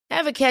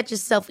Ever catch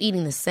yourself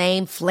eating the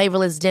same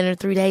flavorless dinner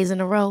 3 days in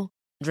a row?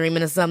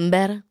 Dreaming of something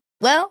better?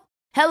 Well,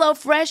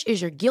 HelloFresh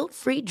is your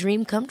guilt-free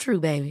dream come true,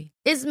 baby.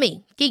 It's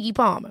me, Keke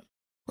Palmer.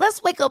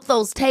 Let's wake up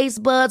those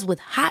taste buds with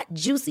hot,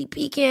 juicy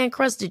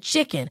pecan-crusted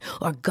chicken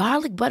or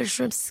garlic butter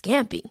shrimp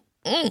scampi.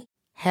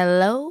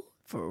 Hello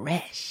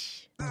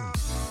Fresh.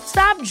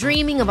 Stop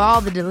dreaming of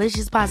all the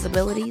delicious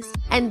possibilities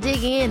and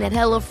dig in at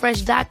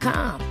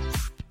HelloFresh.com.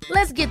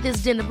 Let's get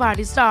this dinner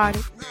party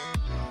started.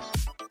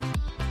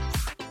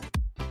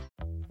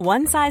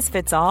 One size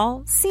fits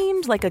all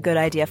seemed like a good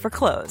idea for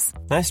clothes.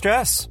 Nice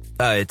dress.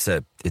 It's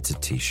a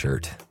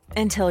t-shirt.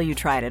 Until you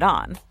tried it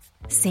on.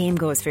 Same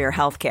goes for your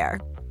healthcare.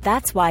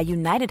 That's why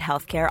United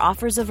Healthcare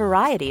offers a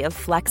variety of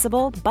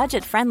flexible,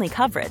 budget-friendly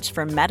coverage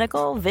for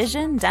medical,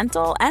 vision,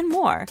 dental, and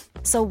more.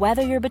 So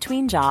whether you're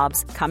between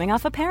jobs, coming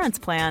off a parent's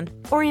plan,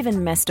 or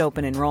even missed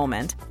open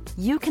enrollment,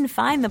 you can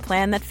find the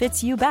plan that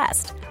fits you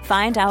best.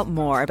 Find out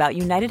more about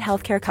United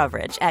Healthcare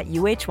coverage at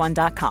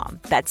uh1.com.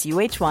 That's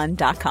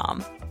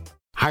uh1.com.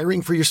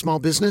 Hiring for your small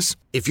business?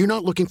 If you're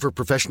not looking for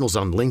professionals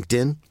on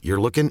LinkedIn,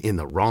 you're looking in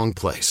the wrong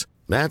place.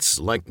 That's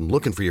like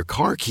looking for your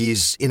car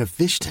keys in a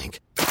fish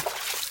tank.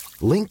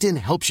 LinkedIn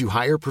helps you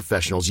hire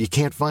professionals you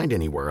can't find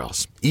anywhere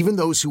else, even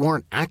those who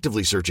aren't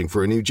actively searching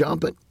for a new job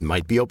but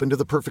might be open to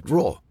the perfect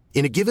role.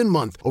 In a given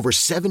month, over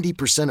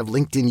 70% of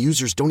LinkedIn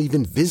users don't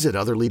even visit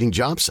other leading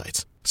job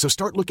sites. So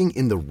start looking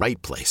in the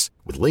right place.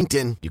 With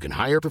LinkedIn, you can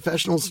hire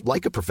professionals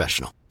like a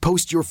professional.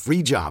 Post your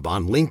free job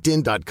on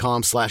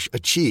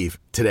linkedin.com/achieve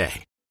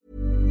today.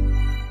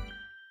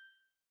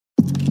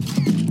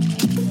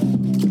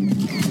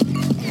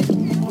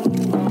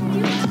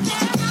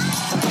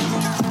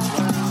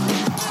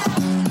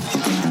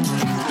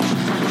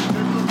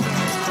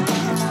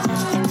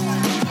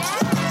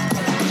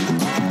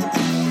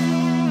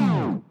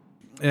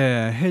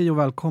 Hej och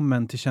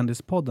välkommen till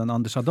Kändispodden,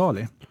 Anders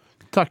Adali.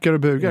 Tackar och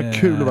bugar,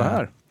 kul att vara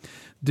här.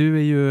 Du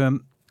är ju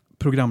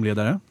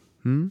programledare,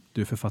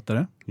 du är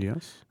författare,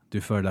 Yes. du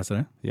är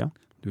föreläsare, Ja.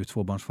 du är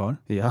tvåbarnsfar,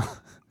 Ja.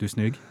 du är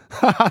snygg.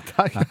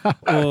 Tack.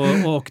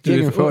 Och du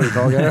Egen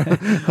företagare.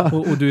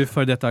 och du är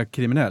före detta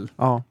kriminell,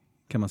 Ja.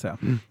 kan man säga.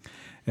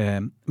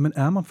 Men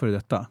är man före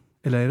detta?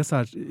 Eller är det så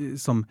här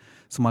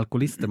som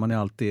alkoholister, man är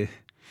alltid...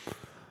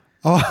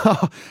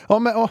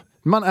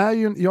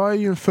 Jag är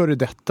ju en före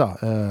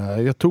detta.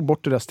 Jag tog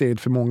bort det där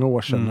steget för många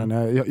år sedan.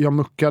 Men jag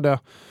muckade.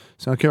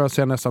 Sen kan jag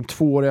säga nästan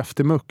 2 år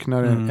efter muck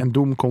när en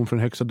dom kom från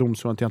högsta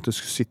domstolen att jag inte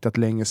skulle sitta ett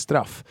längre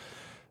straff.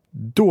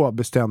 Då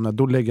bestämde jag,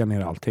 då lägger jag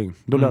ner allting.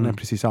 Då lämnade jag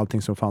precis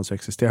allting som fanns och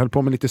existerade. Jag höll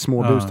på med lite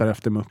småbus där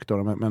efter muck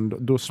då,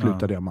 men då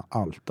slutade jag med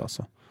allt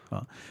alltså.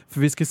 Ja.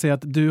 För vi ska säga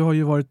att du har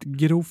ju varit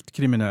grovt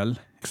kriminell.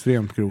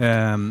 Extremt grovt.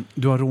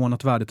 Du har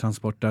rånat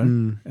värdetransporter,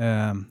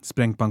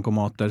 sprängt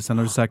bankomater. Sen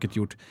har du säkert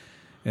gjort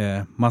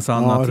massa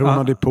annat. Ja,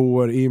 rånade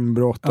depåer,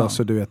 inbrott,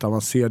 alltså du vet,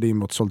 avancerade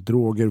inbrott, sålt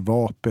droger,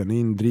 vapen,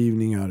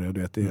 indrivningar,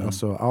 du vet,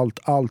 alltså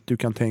allt du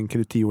kan tänka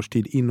dig 10 års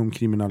tid inom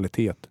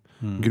kriminalitet.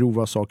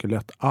 Grova saker,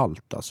 lätt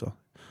allt alltså.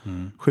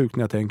 Sjukt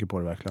när jag tänker på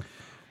det verkligen.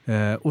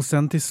 Och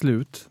sen till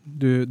slut,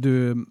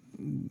 du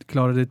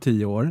klarade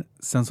 10 år.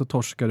 Sen så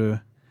torskade du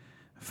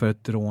för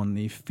ett rån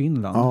i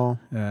Finland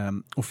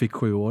och fick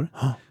 7 år.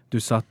 Du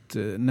satt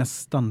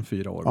nästan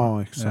 4 år.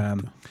 Ja,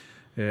 exakt.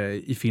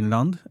 I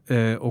Finland.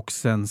 Och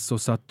sen så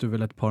satt du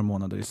väl ett par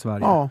månader i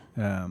Sverige.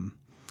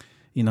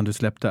 Innan du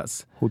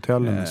släpptes.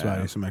 Hotellen i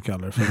Sverige som jag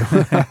kallar det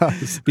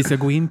för. Vi ska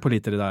gå in på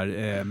lite det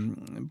där,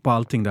 på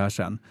allting där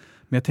sen.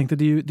 Men jag tänkte,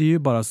 det är ju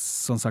bara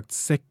som sagt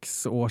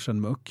 6 år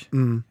sedan muck.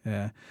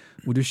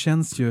 Och du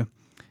känns ju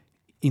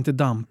inte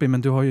dampig,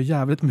 men du har ju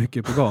jävligt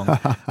mycket på gång.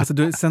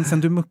 Alltså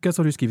sen du muckade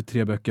så har du skrivit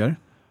 3 böcker.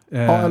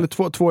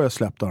 Eller 2 jag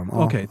släppte dem.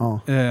 Okej.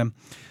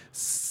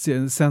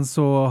 Sen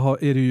så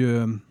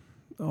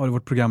har du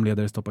varit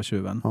programledare i Stoppa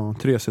tjuven. Ja,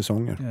 3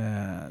 säsonger.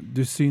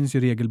 Du syns ju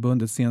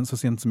regelbundet. Så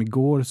sent som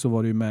igår så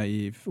var du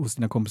med hos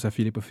dina kompisar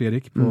Filip och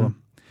Fredrik på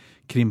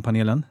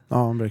krimpanelen.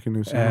 Ja, Breaking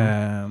News.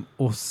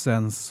 Och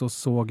sen så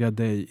såg jag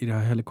dig i det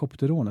här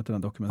helikopterrånet, den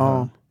här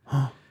dokumentären.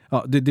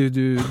 Ja,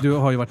 du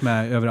har ju varit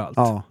med överallt.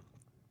 Ja.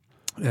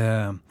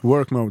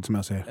 Work mode som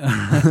jag säger.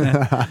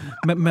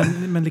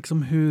 men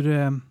liksom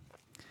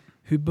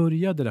hur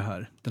började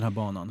den här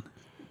banan?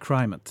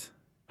 Crimet?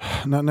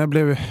 När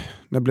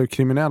jag blev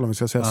kriminell, om vi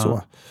ska säga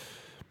så.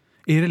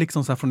 Är det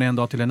liksom så här från en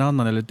dag till en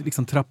annan, eller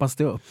liksom trappas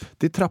det upp?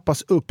 Det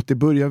trappas upp, det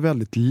börjar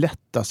väldigt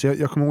lätt. Alltså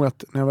jag kommer ihåg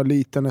att när jag var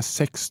liten, när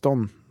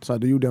 16, så här,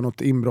 då gjorde jag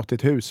något inbrott i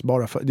ett hus.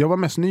 Bara för, jag var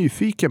mest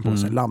nyfiken på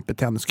lampor,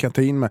 tänder, ska jag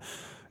ta in mig.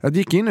 Jag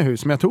gick in i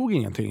hus, men jag tog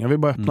ingenting. Jag ville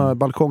bara öppna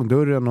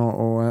balkongdörren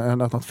och ett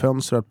annat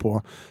fönster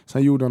på.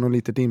 Sen gjorde jag något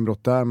litet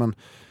inbrott där, men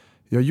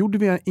jag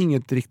gjorde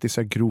inget riktigt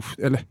så här grovt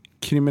eller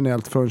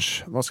kriminellt förrän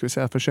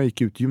jag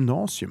gick ut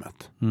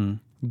gymnasiet.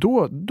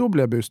 Då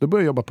blev jag bus. Då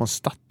började jag jobba på en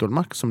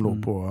Statoilmack som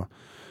låg på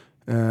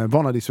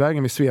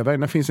Vanadisvägen vid Sveavägen.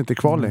 Den finns inte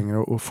kvar längre.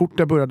 Och fort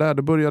jag började där,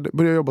 då började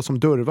jag jobba som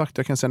dörrvakt.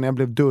 Jag kan säga när jag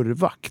blev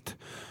dörrvakt,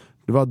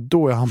 Det var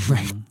då jag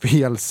hamnade i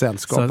fel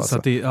sällskap. Så, alltså. så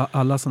att det är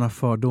alla sådana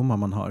fördomar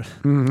man har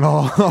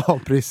Ja,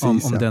 precis.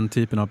 om den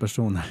typen av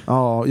personer.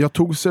 Ja, jag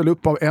tog sig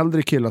upp av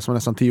äldre killar som var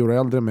nästan 10 år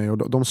äldre än mig.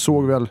 Och de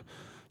såg väl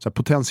så här,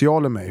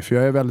 potential i mig. För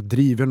jag är väldigt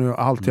driven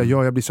och allt jag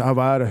gör. Jag blir så här,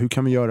 vad är det? Hur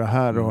kan vi göra det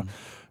här? Och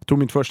jag tog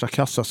mitt första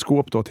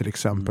kassaskåp då till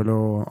exempel.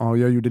 Och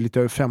jag gjorde lite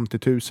över 50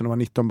 000 och var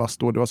 19 bast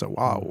då. Det var så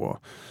här, wow. Och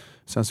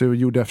sen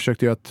så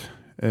försökte jag att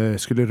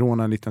skulle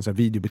råna en liten så här,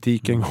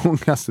 videobutik en gång.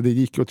 Alltså det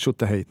gick åt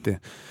tjottahejti.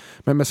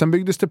 Men sen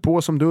byggdes det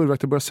på som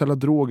dörrvakt. Jag började sälja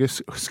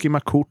droger, skimma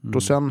kort.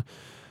 Och sen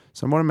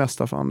var det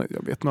mesta, fan,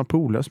 jag vet några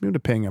polare som gjorde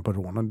pengar på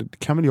rånen. Det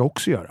kan väl jag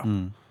också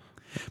göra.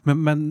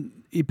 Men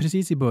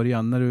precis i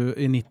början när du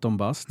är 19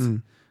 bast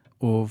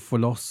och får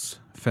loss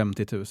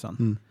 50 000.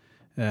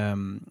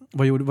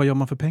 Vad gör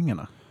man för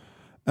pengarna?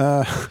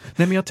 Nej,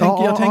 men jag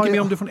tänker mig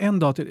om du från en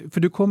dag till...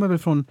 För du kommer väl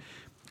från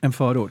en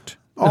förort?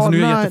 Alltså nu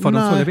är jag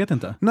jättefördomsfull, jag vet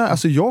inte. Nej,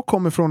 alltså jag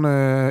kommer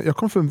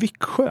från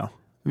Viksjö.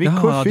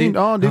 Viksjö, fint.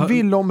 Ja, det är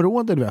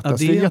villaområde, du vet.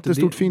 Alltså, det är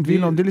jättestort fint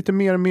villaområde. Det är lite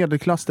mer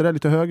medelklass, det är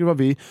lite högre var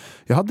vi.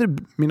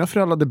 Mina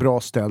föräldrar hade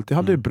bra ställt. Jag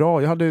hade det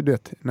bra. Jag hade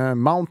det när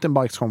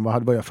mountainbikes kom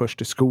var jag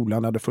först i skolan,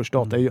 jag hade först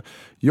data.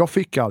 Jag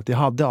fick allt, jag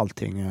hade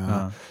allting.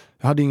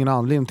 Jag hade ingen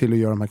anledning till att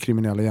göra de här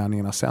kriminella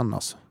gärningarna sen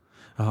alltså.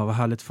 Jaha, vad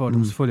härligt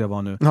fördomsfull jag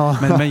var nu. Ja.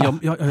 Men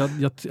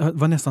jag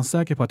var nästan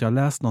säker på att jag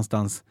läst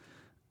någonstans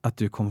att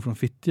du kom från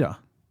Fittja.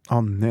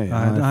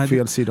 Nej,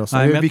 fel sida.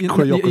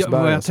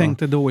 Vad jag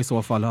tänkte då i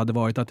så fall hade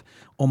varit att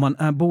om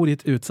man bor i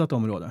ett utsatt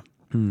område,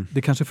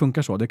 det kanske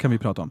funkar så, det kan vi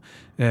prata om.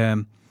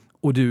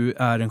 Och du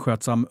är en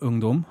skötsam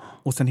ungdom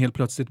och sen helt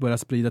plötsligt börjar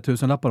sprida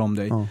 1000-lappar om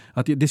dig.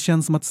 Att det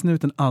känns som att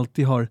snuten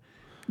alltid har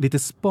lite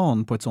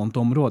span på ett sånt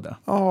område.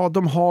 Ja,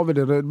 de har väl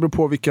det. Det beror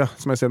på vilka,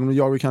 som jag säger, de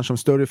jagar kanske de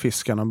större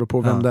fiskarna. Det beror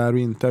på vem det är och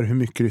inte är, hur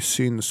mycket det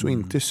syns och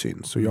inte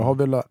syns. Så jag har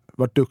väl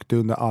varit duktig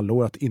under alla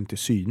år att inte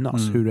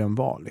synas, hur den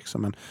var.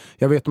 Liksom. Men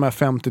jag vet de här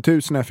 50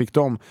 000 när jag fick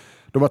dem,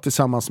 då var jag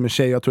tillsammans med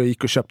tjej. Jag tror jag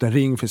gick och köpte en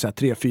ring för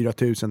 3-4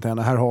 tusen till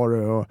henne. Här har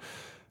du. Och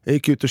jag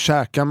gick ut och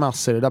käkade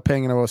massor. Det där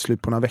pengarna var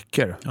slut på några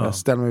veckor. Jag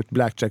ställde mig ut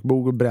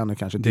blackjack-bog och brände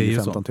kanske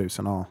 10-15 000.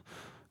 Ja.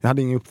 Jag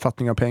hade ingen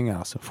uppfattning av pengar.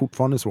 Alltså.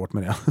 Fortfarande svårt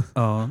med det.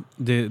 Ja,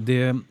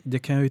 det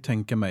kan jag ju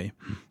tänka mig.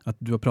 Att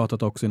du har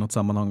pratat också i något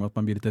sammanhang om att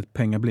man blir lite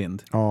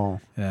pengablind. Ja,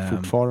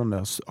 fortfarande.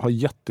 Jag har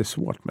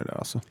jättesvårt med det.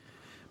 Alltså.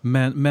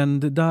 Men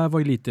det där var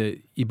ju lite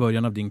i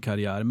början av din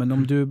karriär. Men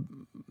om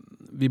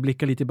vi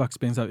blickar lite i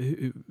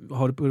backspegeln.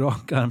 Har du på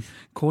rak arm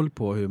koll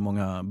på hur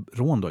många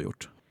rån du har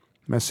gjort?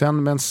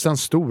 Men sen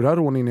stora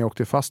rån innan jag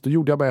åkte fast, då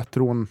gjorde jag bara ett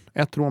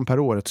rån per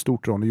år. Ett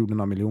stort rån, och gjorde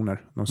några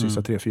miljoner de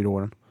sista 3-4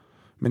 åren.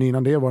 Men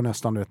innan det var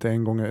nästan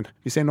en gång,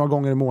 vi säger några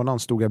gånger i månaden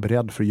stod jag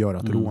beredd för att göra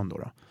ett rån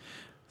då.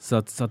 Så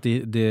att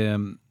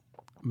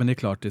men det är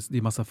klart, det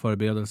är massa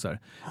förberedelser.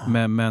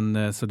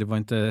 Men så det var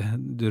inte,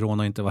 du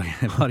rånar inte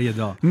varje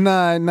dag.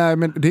 Nej,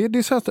 men det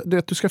är så att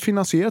du ska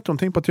finansiera det.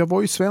 Tänk på att jag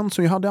var ju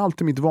Svensson, jag hade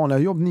alltid mitt vanliga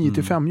jobb,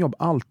 9-5 jobb,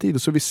 alltid.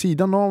 Och så vid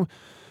sidan av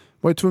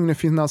var jag tvungen att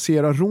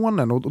finansiera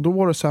rånen. Och då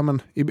var det så här,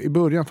 men i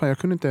början, jag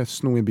kunde inte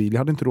sno en bil, jag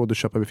hade inte råd att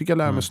köpa. Vi fick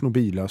lära mig sno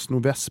bilar, sno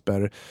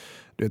vesper.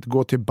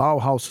 Gå till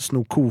Bauhaus och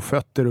sno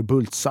kofötter och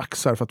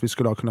bultsaxar för att vi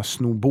skulle kunna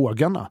sno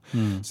bågarna.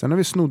 Sen när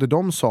vi snodde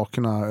de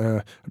sakerna,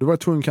 då var jag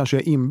tvungen kanske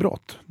att göra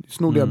inbrott.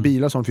 Snodde jag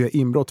bilar som för att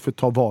göra inbrott för att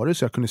ta varor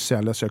så jag kunde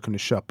sälja, så jag kunde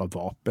köpa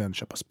vapen,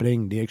 köpa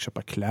sprängdeg,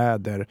 köpa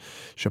kläder,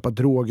 köpa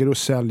droger och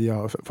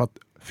sälja för att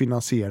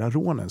finansiera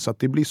rånen. Så att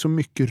det blir så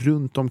mycket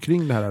runt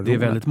omkring det här rånet. Det är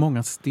väldigt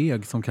många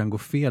steg som kan gå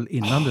fel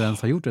innan du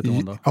ens har gjort ett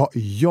rån då.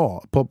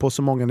 Ja, på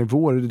så många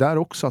nivåer. Det där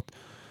också att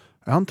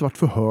jag har inte varit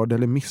förhörd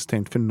eller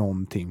misstänkt för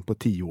någonting på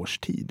 10 års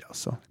tid.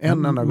 Alltså.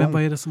 Men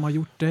vad är det som har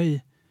gjort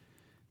dig?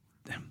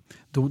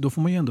 Då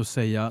får man ju ändå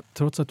säga,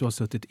 trots att du har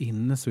suttit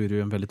inne så är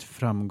du en väldigt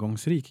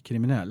framgångsrik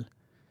kriminell.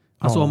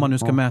 Alltså om man nu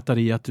ska mäta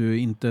det i att du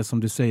inte, som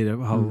du säger,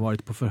 har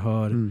varit på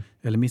förhör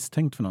eller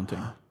misstänkt för någonting.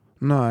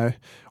 Nej,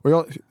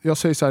 och jag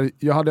säger så här,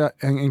 jag hade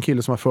en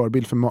kille som var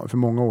förebild för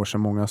många år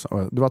sedan.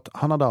 Det var att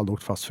han hade aldrig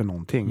åkt fast för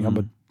någonting. Jag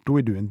bara, då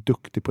är du en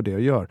duktig på det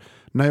jag gör.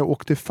 När jag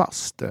åkte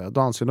fast,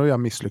 då anser jag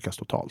misslyckas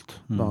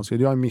totalt. Då anser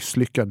jag är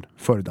misslyckad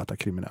före detta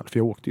kriminell, för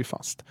jag åkte ju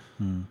fast.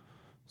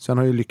 Sen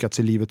har jag lyckats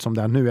i livet som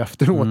det är nu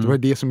efteråt. Det var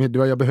det som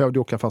jag behövde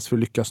åka fast för att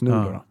lyckas nu.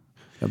 Då.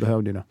 Jag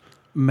behövde det.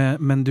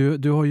 Men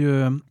du har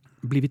ju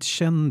blivit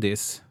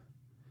kändis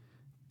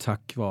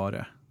tack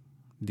vare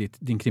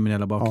din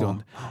kriminella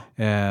bakgrund.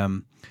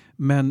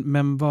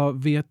 Men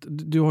vad vet,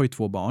 du har ju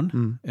 2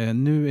 barn.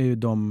 Nu är ju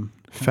de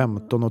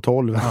 15 och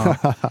 12.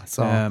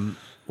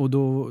 Och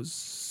då,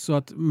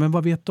 men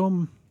vad vet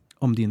de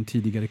om din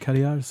tidigare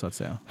karriär så att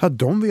säga? Ja,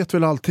 de vet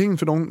väl allting,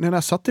 för när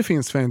jag satt i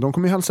Finnsväng, de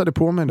kom ju hälsade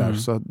på mig där,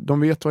 så de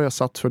vet vad jag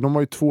satt för. De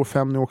var ju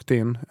 2-5 när jag åkte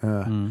in.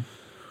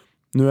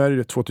 Nu är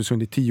det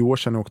 2010 år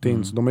sedan jag åkte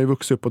in, så de har ju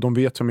vuxit upp och de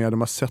vet vem jag är.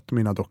 De har sett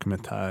mina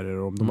dokumentärer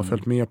och de har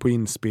följt med på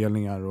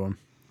inspelningar och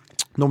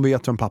de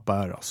vet vem pappa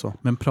är alltså.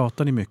 Men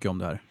pratar ni mycket om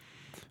det här?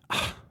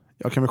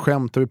 Jag kan väl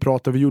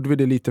skämta, vi gjorde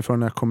det lite för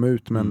när jag kom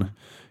ut, men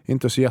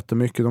inte så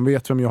jättemycket. De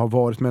vet vem jag har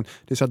varit, men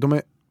det är så att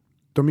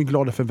de är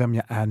glada för vem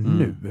jag är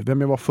nu.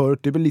 Vem jag var förut,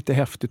 det är väl lite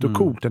häftigt och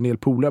coolt. En del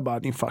polare bara,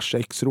 din farsa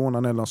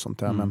ex-rånaren eller något sånt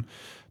där. Men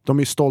de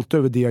är stolta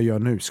över det jag gör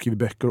nu. Skriver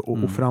böcker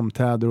och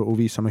framträder och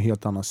visar en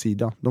helt annan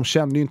sida. De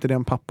kände ju inte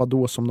den pappa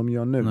då som de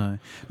gör nu. Nej.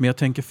 Men jag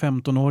tänker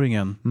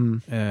 15-åringen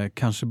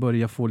kanske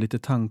börjar få lite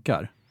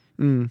tankar.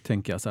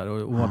 Tänker jag så här.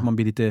 Och att man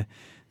blir lite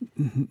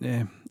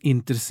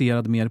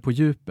intresserad mer på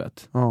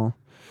djupet. Ja.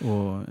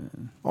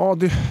 Och...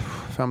 det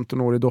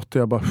 15-årig dotter,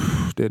 jag bara,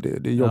 det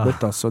är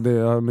jobbigt alltså. Det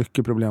är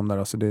mycket problem där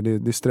alltså. Det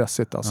är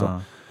stressigt alltså.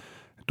 Ja.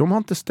 De har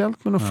inte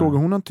ställt mig någon fråga,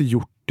 hon har inte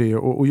gjort det.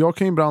 Och jag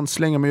kan ju ibland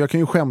slänga mig, jag kan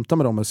ju skämta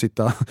med dem och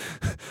sitta.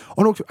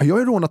 Jag har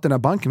ju rånat den här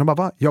banken. Och bara,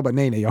 va? Jag bara,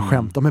 nej, jag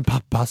skämtar med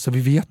pappa så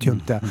vi vet ju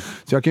inte.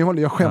 Så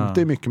jag skämtar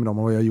ju mycket med dem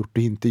och vad jag har gjort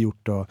och inte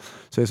gjort. Och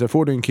så jag säger,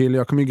 får du en kille,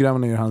 jag kommer ju gräva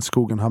ner i hans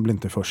skogen, han blir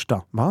inte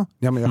första. Va?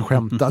 Ja, men jag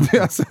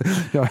skämtade. Alltså,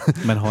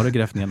 Men har du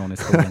grävt ner någon i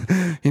skogen?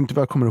 Inte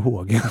vad jag kommer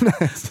ihåg.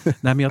 Nej,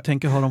 men jag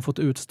tänker, har de fått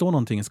utstå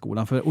någonting i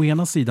skolan? För å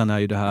ena sidan är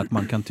ju det här att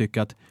man kan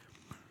tycka att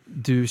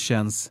du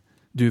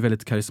är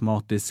väldigt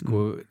karismatisk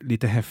och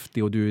lite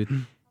häftig och du är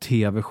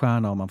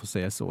tv-stjärna om man får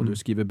säga så. Och du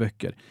skriver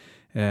böcker.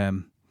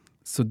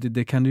 Så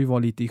det kan ju vara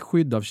lite i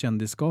skydd av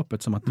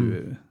kändisskapet som att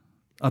du...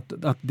 Att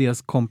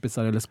deras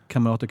kompisar eller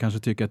kamrater kanske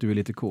tycker att du är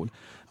lite cool.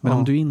 Men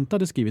om du inte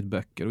hade skrivit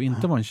böcker och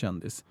inte var en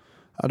kändis...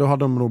 Ja, då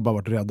hade de nog bara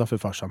varit rädda för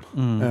farsan.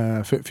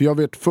 För jag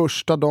vet,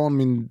 första dagen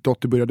min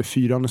dotter började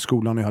 4:an i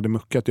skolan och jag hade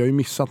muckat. Jag har ju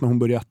missat när hon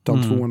började 1:an,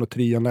 2:an och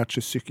 3:an, lärt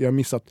sig cykla.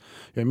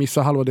 Jag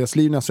missat halva deras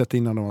liv när jag sett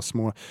innan de var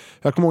små.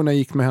 Jag kommer ihåg när jag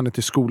gick med henne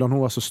till skolan.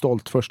 Hon var så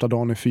stolt första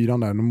dagen i 4:an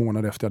där, någon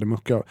månad efter jag hade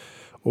muckat.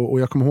 Och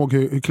jag kommer ihåg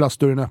hur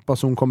klassdörren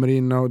öppnas och hon kommer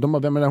in och de bara,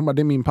 vem är det? Hon bara,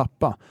 det är min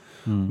pappa.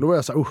 Då var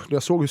jag så här,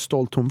 jag såg hur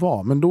stolt hon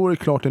var. Men då är det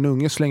klart en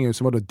unge slänger ut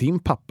så var det din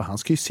pappa, han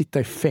ska ju sitta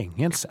i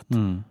fängelset.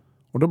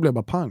 Och då blev jag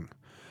bara pang.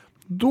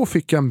 Då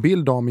fick jag en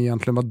bild av mig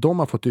egentligen vad de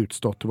har fått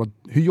utstått och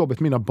hur jobbigt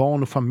mina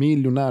barn och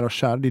familj och nära och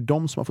kära, det är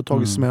de som har fått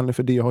tagit smällen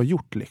för det jag har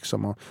gjort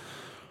liksom. Och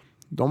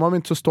de var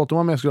inte så stolt, de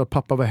var mest glada att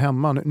pappa var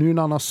hemma. Nu är det en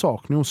annan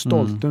sak, nu är hon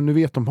stolt, nu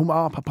vet de,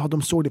 pappa,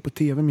 de såg det på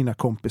tv mina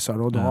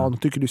kompisar och de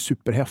tycker det är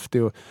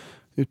superhäftigt och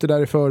ute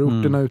där i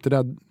förorterna, ute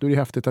där, då är det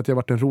häftigt att jag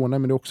varit en rånare,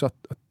 men det är också att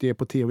det är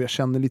på tv. Jag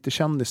känner lite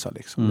kändisar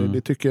liksom.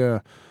 Det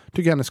tycker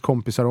hennes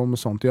kompisar om och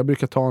sånt. Jag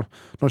brukar ta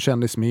någon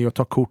kändis med och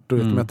ta kort och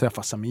om jag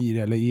träffar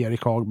Samir eller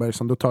Erik Hagberg,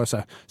 då tar jag så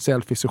här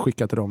selfies och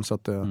skickar till dem så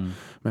att,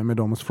 med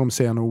dem, och så får de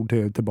säga några ord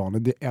till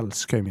barnen. Det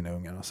älskar ju mina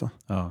ungar alltså.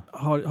 Ja.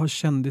 Har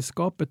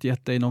kändisskapet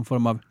gett dig någon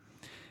form av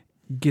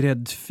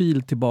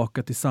gräddfil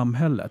tillbaka till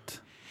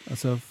samhället?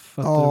 Alltså,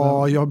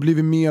 jag har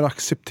blivit mer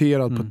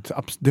accepterad.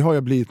 Det har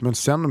jag blivit, men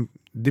sen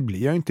det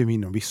blir jag inte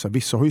inom vissa.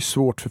 Vissa har ju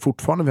svårt för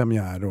fortfarande vem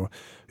jag är. Och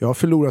jag har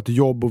förlorat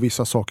jobb och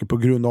vissa saker på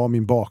grund av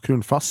min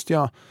bakgrund. Fast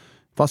jag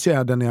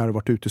är den jag har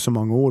varit ute så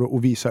många år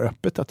och visar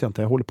öppet att jag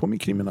inte håller på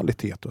med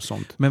kriminalitet och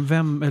sånt. Men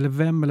vem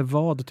eller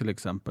vad till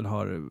exempel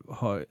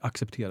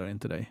accepterar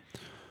inte dig?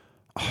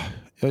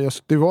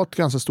 Det var ett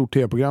ganska stort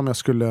tv-program jag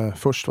skulle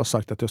först vara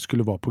sagt att jag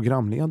skulle vara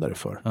programledare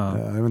för.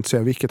 Jag vill inte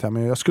säga vilket här,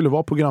 men jag skulle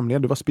vara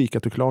programledare. Det var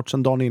spikat och klart.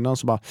 Sen dagen innan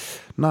så bara,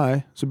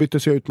 nej. Så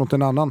byttes jag ut mot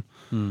en annan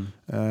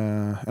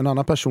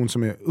person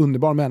som är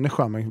underbar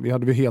människa. Men vi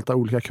hade helt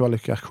olika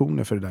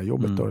kvalifikationer för det där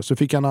jobbet. Då. Så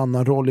fick jag en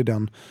annan roll i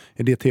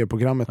det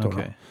tv-programmet.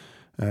 Okay.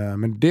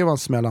 Men det var en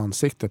smäll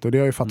ansiktet och det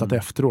har jag fattat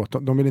efteråt.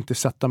 De vill inte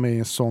sätta mig i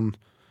en sån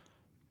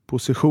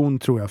position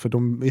tror jag, för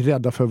de är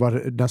rädda för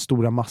vad den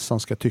stora massan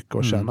ska tycka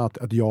och känna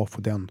att jag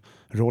får den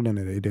rollen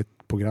i det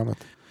programmet.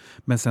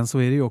 Men sen så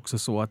är det ju också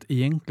så att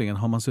egentligen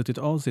har man suttit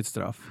av sitt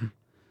straff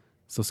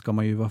så ska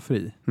man ju vara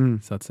fri,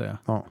 så att säga.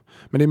 Ja.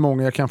 Men det är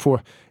många jag kan få,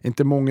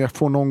 inte många, jag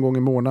får någon gång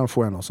i månaden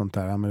får jag något sånt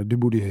där. Men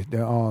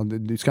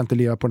du ska inte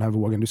leva på den här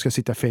vågen, du ska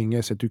sitta i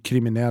fängelse, du är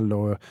kriminell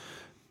och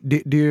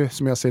det är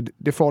som jag säger,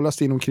 det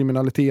farligaste inom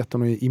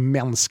kriminaliteten och i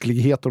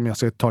mänskligheten, om jag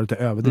ska ta lite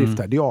överdrift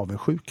här, det är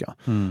avundsjuka.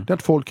 Det är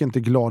att folk inte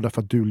är glada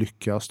för att du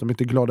lyckas, de är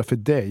inte glada för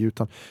dig,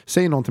 utan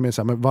säg någon till mig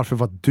så här, men varför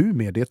var du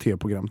med i det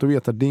tv-programmet? Då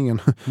vet jag att det är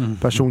ingen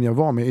person jag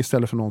var med,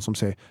 istället för någon som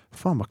säger,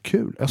 fan vad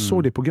kul, jag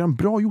såg det program,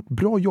 bra gjort,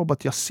 bra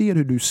jobbat, jag ser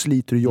hur du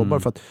sliter och jobbar,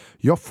 för att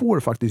jag får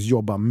faktiskt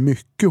jobba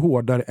mycket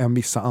hårdare än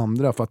vissa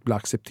andra för att bli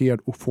accepterad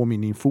och få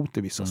min fot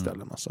i vissa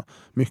ställen. Alltså.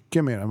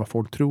 Mycket mer än vad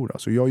folk tror.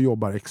 Alltså, jag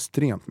jobbar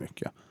extremt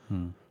mycket.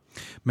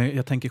 Men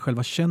jag tänker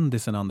själva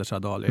kändisen Anders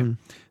Adali.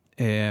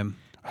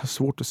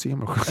 Svårt att se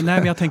mig själv. Nej,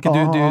 men jag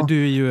tänker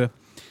du är ju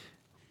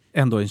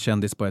ändå en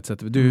kändis på ett sätt.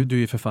 Du är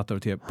ju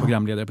författare och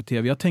programledare på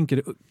tv. Jag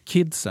tänker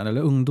kidsen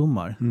eller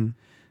ungdomar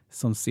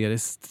som ser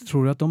det.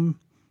 Tror du att de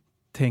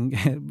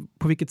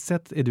på vilket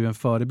sätt är du en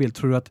förebild?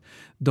 Tror du att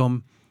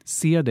de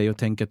ser dig och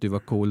tänker att du var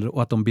cool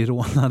och att de blir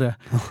rånade?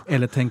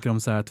 Eller tänker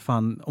de så här att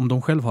fan, om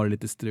de själv har det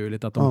lite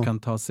struligt, att de kan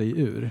ta sig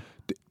ur?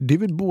 Det är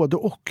väl både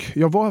och.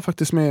 Jag var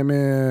faktiskt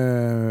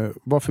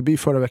var förbi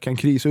förra veckan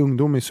Kris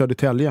ungdom i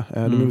Södertälje.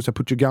 De gjorde så här,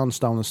 put your guns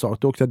down and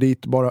start. Då åkte jag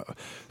dit bara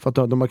för att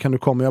de bara, kan du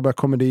komma? Jag bara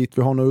kommer dit,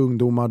 vi har några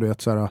ungdomar, du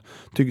vet, så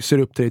här, ser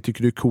upp till dig,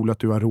 tycker du är cool att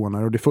du är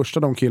rånare. Och det första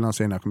de killarna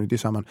säger när jag kommer dit, det är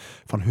så här, men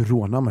fan, hur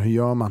rånar man? Hur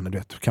gör man? Du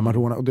vet, kan man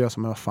råna? Och det är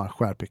som, vad fan,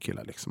 skärp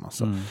killar liksom.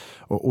 Alltså.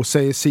 Och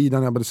säger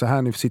sidan, jag bara så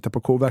här, ni får sitta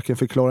på verkligen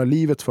förklara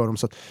livet för dem.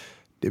 Så att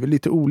det är väl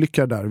lite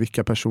olika där,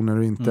 vilka personer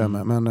och inte.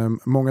 Men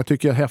många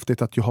tycker det är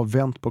häftigt att jag har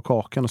vänt på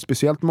kakan. Och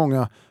speciellt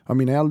många av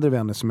mina äldre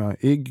vänner som har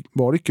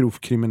varit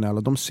grovt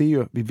kriminella, de ser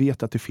ju, vi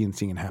vet att det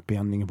finns ingen happy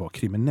ending att vara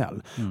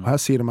kriminell. Och här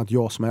ser de att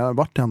jag som har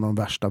varit en av de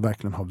värsta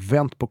verkligen har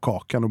vänt på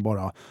kakan och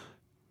bara,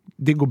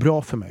 det går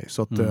bra för mig.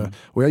 Så att,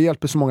 och jag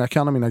hjälper så många jag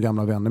kan av mina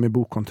gamla vänner med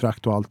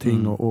bokkontrakt och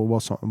allting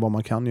och vad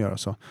man kan göra.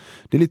 Så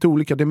det är lite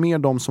olika. Det är mer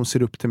de som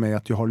ser upp till mig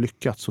att jag har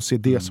lyckats och ser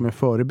det som en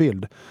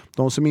förebild.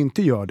 De som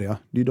inte gör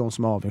det är de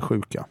som är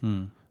avundsjuka.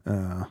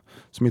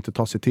 Som inte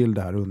tar sig till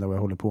det här och undrar vad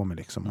jag håller på med.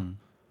 Liksom.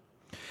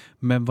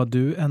 Men var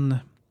du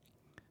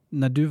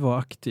när du var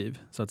aktiv,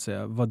 så att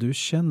säga, var du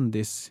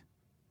kändis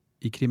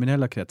i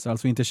kriminella kretsar?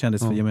 Alltså inte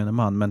kändis för gemene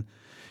man, men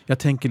jag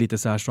tänker lite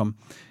så här som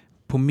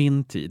på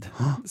min tid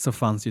så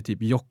fanns ju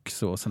typ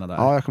Jox och såna där.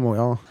 Ja, jag kommer ihåg,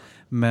 ja.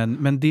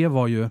 Men det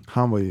var ju...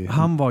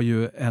 Han var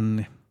ju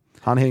en...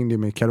 Han hängde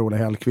med Carola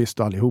Hellqvist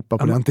och allihopa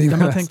på den tiden.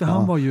 Jag tänkte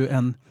han var ju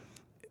en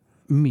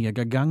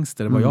mega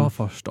gangster, vad jag har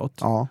förstått.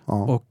 Ja.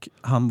 Och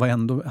han var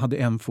ändå, hade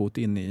en fot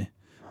in i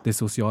det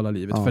sociala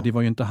livet. För det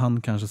var ju inte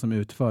han kanske som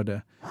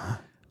utförde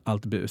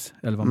allt bus.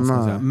 Eller vad man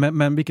ska säga.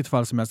 Men vilket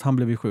fall som helst, han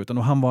blev ju skjuten.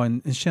 Och han var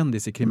en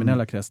kändis i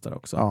kriminella kretsar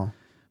också. Ja.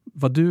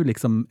 Var du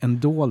liksom en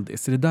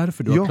doldis? Är det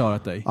därför du har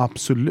klarat dig?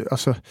 Absolut.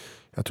 Alltså,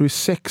 jag tror i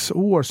 6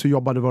 år så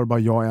var det bara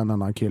jag och en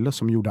annan kille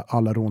som gjorde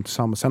alla rån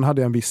tillsammans. Sen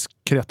hade jag en viss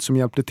krets som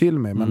hjälpte till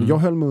mig. Men jag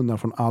höll mig undan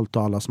från allt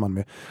och alla som man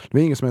med. Det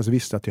var ingen som ens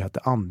visste att jag hette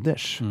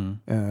Anders.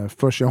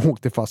 Först jag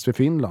åkte fast för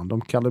Finland.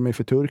 De kallade mig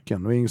för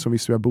turken. Det var ingen som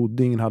visste var jag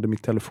bodde. Ingen hade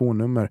mitt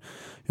telefonnummer.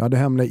 Jag hade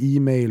hemliga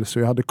e-mails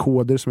och jag hade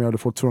koder som jag hade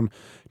fått från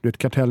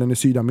kartellen i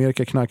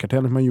Sydamerika,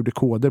 knarkkartellen. Man gjorde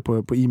koder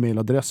på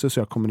e-mailadresser så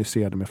jag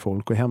kommunicerade med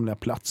folk och hemliga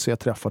platser jag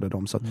träffade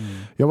dem. Så att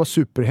jag var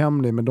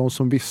superhemlig, men de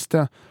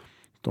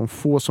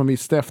få som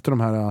visste efter de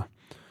här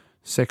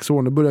 6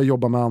 åren, då började jag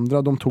jobba med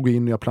andra, de tog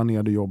in och jag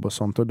planerade jobb och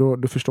sånt. Och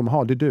då förstår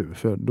man, det är du.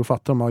 För då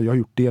fattar man, jag har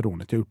gjort det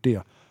rånet, jag har gjort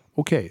det.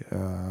 Okej,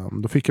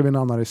 då fick jag en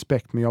annan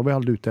respekt, men jag var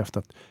aldrig ute efter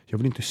att jag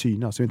vill inte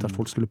synas, jag vill inte att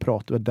folk skulle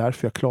prata. Det var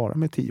därför jag klarade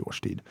mig 10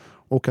 års tid.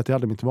 Och att jag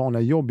hade mitt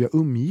vanliga jobb, jag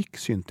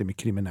umgicks ju inte med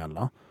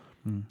kriminella.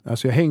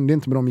 Alltså jag hängde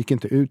inte med dem, gick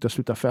inte ut, jag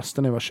slutade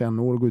festa när jag var 21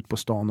 år och gå ut på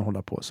stan och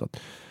hålla på. Så att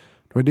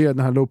det var den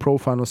här low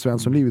profile och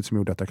Svenssonlivet som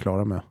gjorde att jag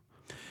klarade mig.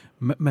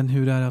 Men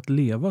hur är det att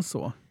leva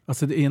så?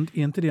 Alltså är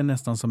inte det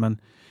nästan som en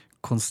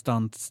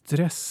konstant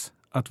stress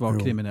att vara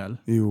kriminell?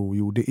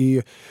 Jo, det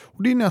är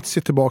när jag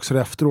ser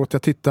tillbaka efteråt.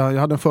 Jag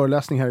hade en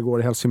föreläsning här igår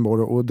i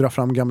Helsingborg och drar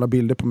fram gamla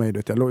bilder på mig.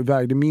 Jag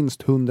vägde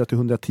minst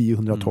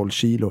 100-110-112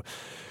 kilo.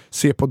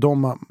 Se på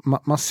dem,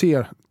 man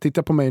ser,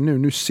 titta på mig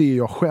nu ser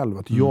jag själv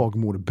att jag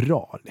mår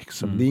bra.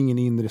 Liksom. Det är ingen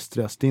inre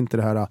stress, det är inte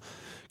det här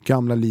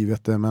gamla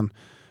livet, men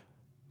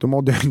då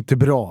mådde jag inte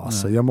bra.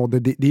 Alltså.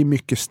 Det är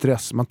mycket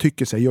stress. Man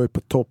tycker så här, jag är på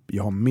topp,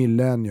 jag har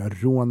millen,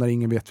 jag rånar,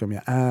 ingen vet vem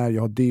jag är,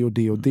 jag har det och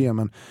det och det,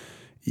 men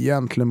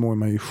egentligen mår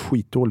man ju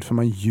skitdåligt för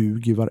man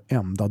ljuger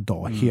varenda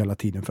dag hela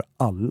tiden för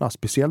alla,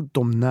 speciellt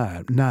de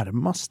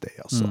närmaste.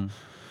 Alltså.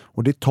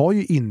 Och det tar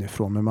ju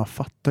inifrån, men man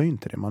fattar ju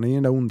inte det. Man är i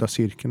den där onda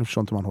cirkeln och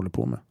förstår inte vad man håller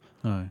på med.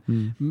 Nej.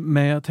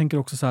 Men jag tänker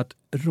också så här att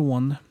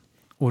rån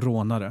och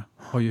rånare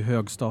har ju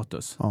hög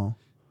status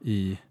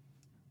i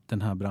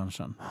den här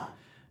branschen.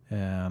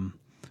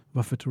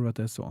 Varför tror du att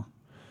det är så?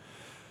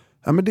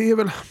 Ja, men det är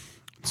väl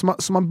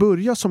som man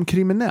börjar som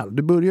kriminell.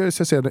 Det börjar, jag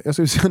skulle säga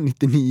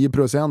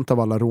 99% av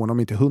alla rån, om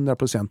inte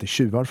 100% är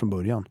tjuvar från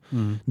början.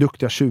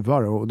 Duktiga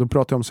tjuvar. Och då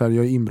pratar jag om så här,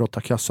 jag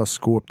inbrottar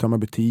kassaskåp, tömmer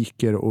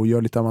butiker och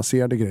gör lite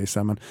avancerade grejer. Så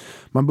här, men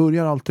man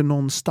börjar alltid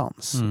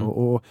någonstans.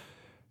 Och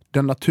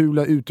den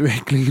naturliga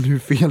utvecklingen, hur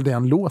fel det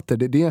än låter,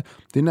 det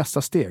är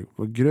nästa steg.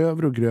 Och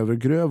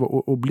grövre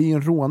och bli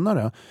en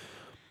rånare.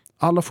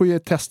 Alla får ju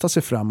testa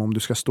sig fram om du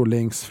ska stå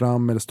längst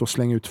fram eller stå och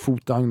slänga ut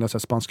fotagnar, så här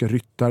spanska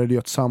ryttare, eller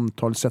göra ett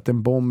samtal, sätta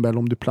en bomb, eller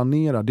om du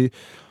planerar.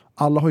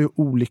 Alla har ju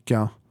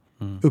olika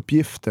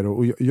uppgifter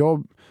och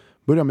jag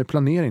började med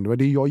planering. Det var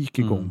det jag gick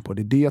igång på.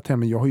 Det är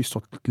det jag har ju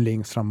stått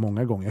längst fram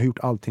många gånger. Jag har gjort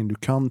allting du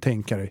kan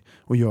tänka dig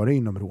och göra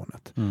inom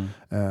rånet.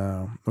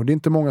 Och det är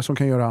inte många som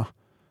kan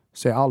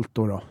säga allt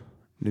då.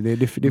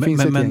 Det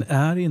finns men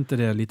är inte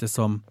det lite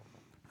som...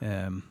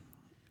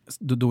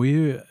 Då är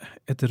ju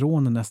ett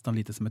rån nästan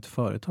lite som ett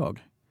företag.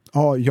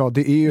 Ja,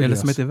 det är ju eller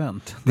som ett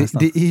event.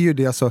 Det är ju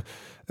det, alltså,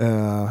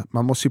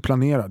 man måste ju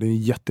planera. Det är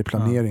en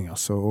jätteplanering.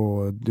 Alltså,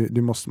 och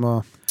det måste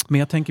man... Men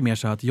jag tänker mer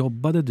så här, att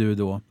jobbade du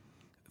då,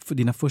 för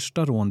dina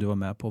första rån du var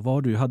med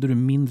på, hade du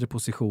mindre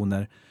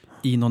positioner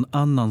i någon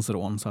annans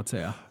rån, så att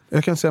säga?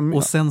 Jag kan säga,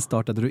 och sen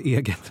startade du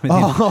eget med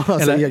din...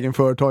 alltså egen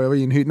företag, jag var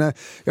inhyrd. Nej,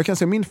 jag kan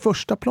säga, min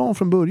första plan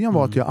från början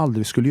var att jag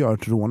aldrig skulle göra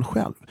ett rån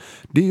själv.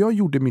 Det jag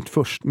gjorde,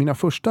 mina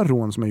första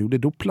rån som jag gjorde,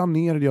 då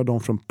planerade jag dem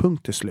från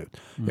punkt till slut.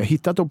 Jag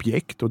hittade ett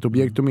objekt, och ett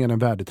objekt då menar en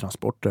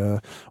värdetransport.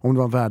 Om det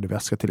var en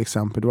värdeväska till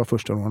exempel, det var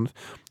första rånet.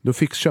 Då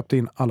köpte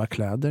in alla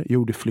kläder,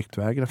 gjorde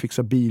flyktvägar,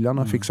 fixade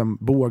bilarna, fixade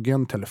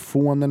bågen,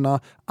 telefonerna,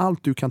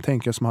 allt du kan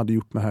tänka som hade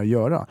gjort med här att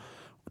göra.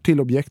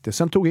 Till objektet.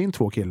 Sen tog jag in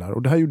 2 killar.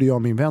 Och det här gjorde jag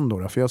och min vän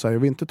då. För jag sa, jag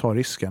vill inte ta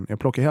risken. Jag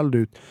plockar hellre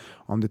ut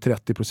om det är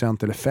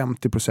 30% eller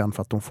 50%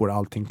 för att de får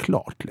allting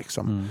klart.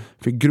 Liksom.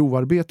 För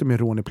grovarbete med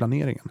rån i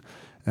planeringen.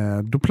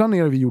 Då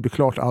planerade vi, gjorde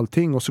klart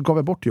allting och så gav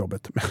jag bort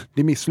jobbet.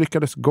 Det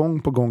misslyckades gång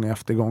på gång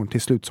efter gång.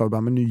 Till slut sa vi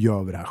bara, men nu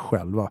gör vi det här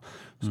själva.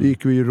 Så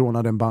gick vi och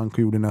rånade en bank och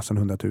gjorde nästan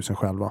 100 000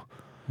 själva.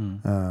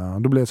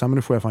 Då blev det så här, men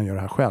nu får jag fan göra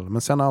det här själv.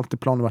 Men sen har alltid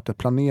planen varit att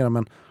planera,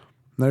 men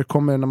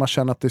när man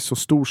känner att det är så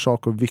stor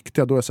sak och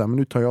viktiga, då är det så här, men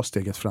nu tar jag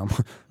steget fram.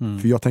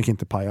 För jag tänker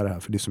inte paja det här,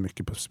 för det är så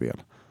mycket på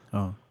spel.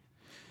 Ja.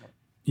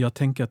 Jag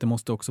tänker att det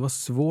måste också vara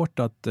svårt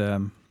att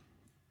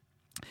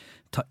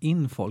ta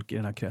in folk i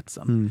den här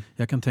kretsen.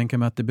 Jag kan tänka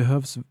mig att det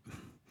behövs,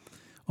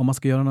 om man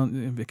ska göra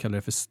någon, vi kallar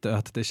det för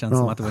stöt, det känns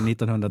som att det var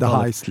 1900-talet. The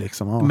heist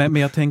liksom. Men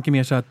jag tänker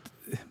mer så att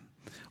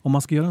om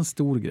man ska göra en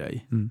stor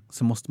grej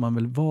så måste man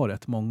väl vara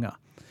rätt många.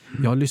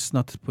 Jag har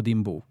lyssnat på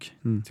din bok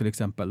till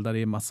exempel, där det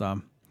är massa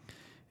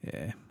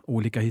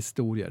olika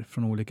historier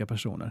från olika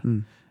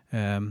personer.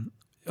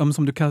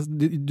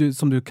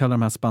 Som du kallar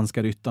de här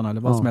spanska ryttarna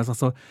eller vad som helst.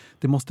 Alltså,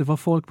 det måste vara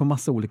folk på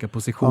massa olika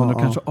positioner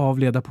och kanske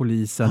avleda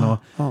polisen.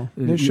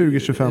 Det är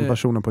 20-25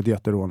 personer på ett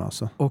jätterån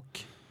alltså. Och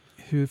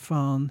hur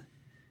fan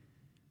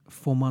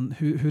får man,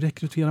 hur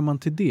rekryterar man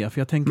till det?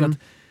 För jag tänker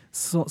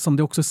att som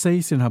det också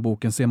sägs i den här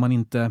boken, så är man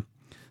inte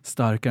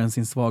starkare än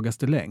sin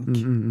svagaste länk.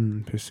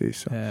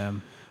 Precis. Ja.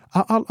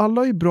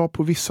 Alla är bra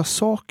på vissa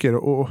saker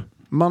och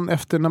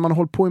när man har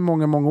hållit på i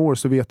många, många år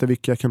så vet jag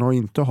vilka jag kan ha och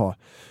inte ha.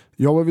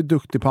 Jag var väl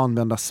duktig på att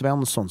använda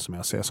Svensson, som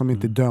jag säger, som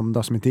inte är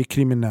dömda, som inte är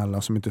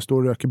kriminella, som inte står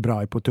och röker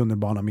braj på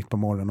tunnelbanan mitt på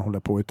morgonen och håller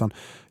på, utan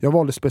jag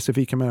valde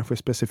specifika människor,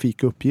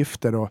 specifika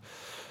uppgifter. Och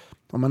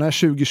om man är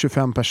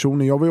 20-25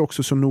 personer, jag var ju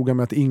också så noga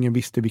med att ingen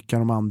visste vilka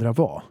de andra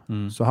var.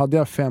 Så hade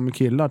jag 5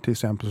 killar till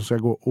exempel, så ska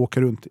jag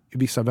åka runt i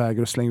vissa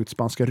vägar och slänga ut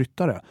spanska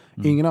ryttare.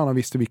 Ingen annan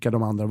visste vilka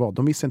de andra var.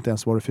 De visste inte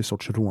ens vad det är för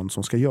sorts rån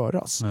som ska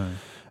göras.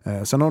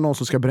 Sen har någon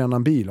som ska bränna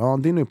en bil. Ja,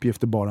 din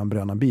uppgift är bara att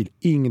bränna en bil.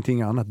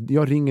 Ingenting annat.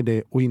 Jag ringer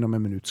dig och inom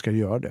en minut ska jag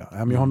göra det.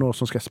 Men jag har någon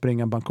som ska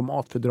spränga en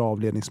bankomat för att dra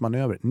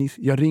avledningsmanöver.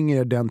 Jag ringer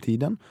er den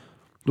tiden.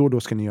 Då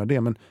ska ni göra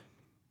det. Men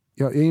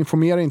jag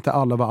informerar inte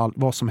alla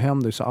vad som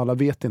händer, så alla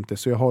vet inte.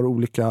 Så jag har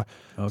olika,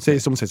 säg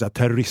som säger så här,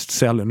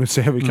 terroristceller. Nu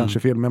säger vi kanske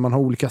fel, men man har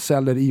olika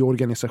celler i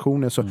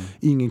organisationen så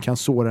ingen kan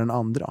såra den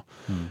andra.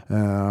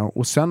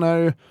 Och sen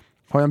har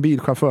jag en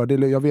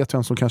bilchaufför. Jag vet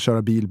vem som kan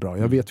köra bil bra.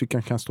 Jag vet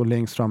vilka kan stå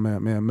längst fram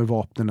med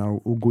vapnen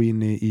och gå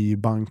in i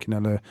banken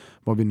eller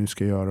vad vi nu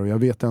ska göra. Och jag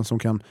vet en som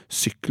kan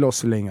cykla och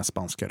slänga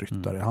spanska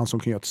ryttare. Han som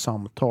kan göra ett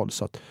samtal.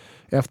 Så att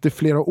efter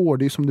flera år,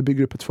 det är som det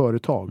bygger upp ett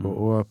företag.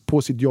 Och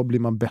på sitt jobb blir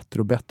man bättre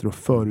och bättre och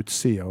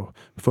förutse och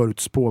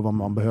förutspå vad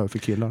man behöver för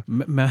killar.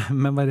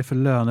 Men vad är det för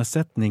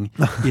lönesättning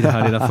i det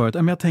här lilla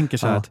företaget? Jag tänker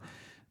så här att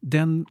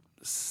den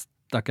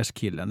stackars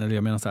killen, eller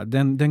jag menar så här,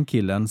 den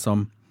killen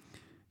som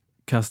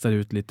kastar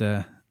ut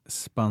lite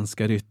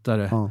spanska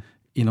ryttare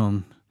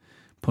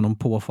på någon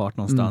påfart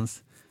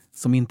någonstans,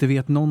 som inte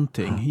vet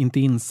någonting, inte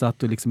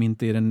insatt och liksom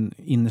inte i den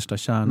innersta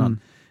kärnan.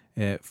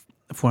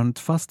 Får han ett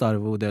fast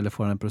arvode eller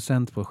får han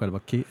 1% på själva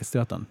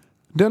stöten?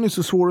 Den är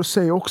så svår att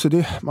säga också.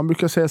 Man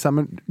brukar säga så här,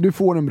 men du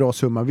får en bra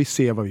summa, vi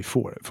ser vad vi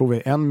får. Får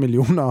vi 1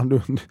 miljon,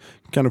 då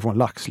kan du få en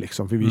lax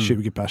liksom, för vi är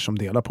 20 pers som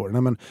delar på det.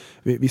 Nej, men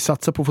vi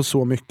satsar på att få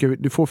så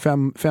mycket. Du får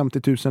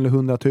 50 000 eller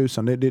 100 000.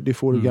 Det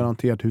får du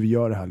garanterat hur vi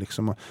gör det här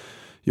liksom.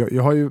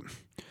 Jag har ju...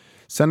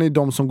 Sen är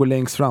de som går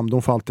längst fram,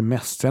 de får alltid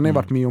mest. Sen har jag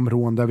varit med om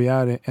rån där vi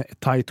är ett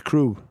tight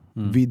crew.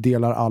 Vi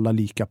delar alla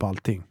lika på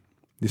allting.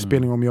 Det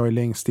spelar ingen om jag är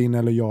längst in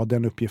eller jag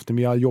den uppgiften.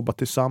 Vi har jobbat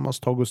tillsammans,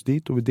 tagit oss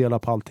dit och vi delar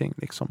på allting.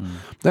 Liksom.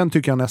 Den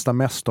tycker jag nästan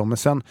mest om. Men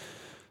sen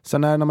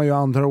när man gör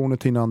andra rån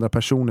till andra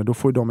personer, då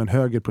får de en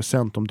högre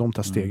procent om de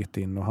tar steget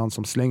in. Och han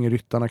som slänger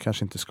ryttarna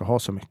kanske inte ska ha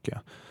så mycket.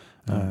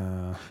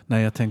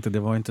 Nej, jag tänkte det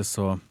var inte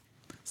så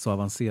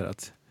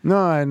avancerat.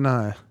 Nej.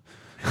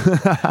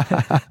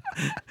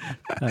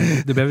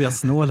 Det blev jag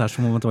snål här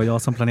som om det var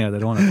jag som planerade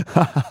rånet.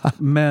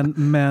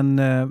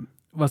 Men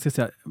vad ska jag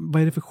säga?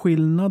 Vad är det för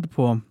skillnad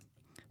på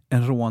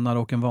en rånare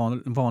och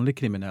en vanlig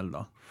kriminell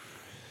då?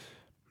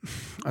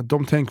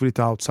 De tänker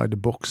lite outside the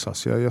box.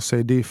 Alltså jag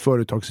säger, det är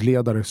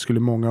företagsledare. Skulle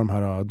många av de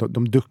här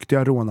de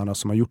duktiga rånarna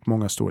som har gjort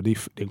många stora, det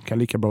kan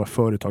lika bra vara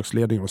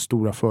företagsledning och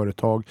stora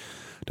företag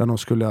där de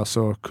skulle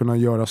alltså kunna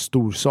göra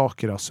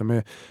storsaker. Alltså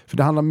för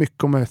det handlar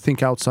mycket om att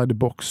think outside the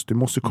box. Du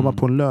måste komma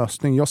på en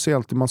lösning. Jag säger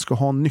alltid att man ska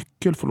ha en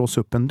nyckel för att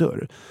låsa upp en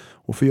dörr.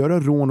 Och för att göra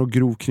rån och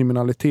grov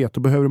kriminalitet,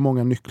 då behöver du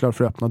många nycklar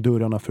för att öppna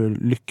dörrarna för att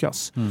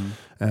lyckas.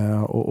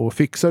 Och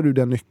fixar du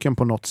den nyckeln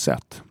på något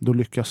sätt, då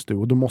lyckas du.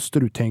 Och då måste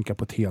du tänka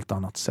på ett helt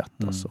annat sätt.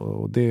 Alltså.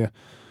 Och det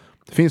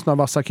finns några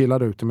vassa killar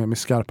där ute med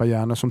skarpa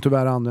hjärnor som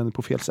tyvärr använder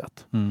på fel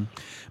sätt. Men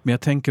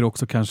jag tänker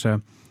också kanske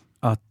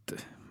att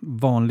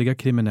vanliga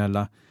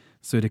kriminella,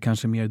 så är det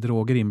kanske mer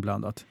droger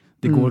inblandat.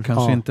 Det går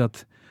kanske inte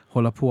att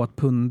hålla på att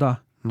punda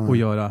och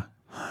göra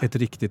ett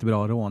riktigt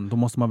bra rån. Då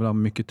måste man väl ha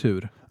mycket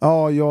tur.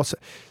 Ja,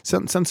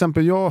 sen till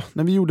exempel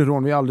när vi gjorde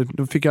rån,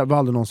 då fick jag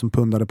aldrig någon som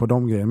pundade på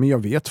de grejerna. Men jag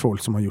vet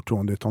folk som har gjort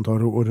rån. De tar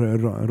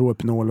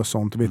råhypnol och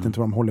sånt och vet inte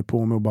vad de håller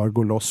på med och bara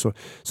går loss.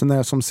 Så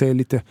när som säger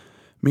lite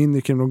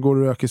mindre krim, de går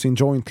och röker sin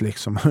joint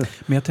liksom.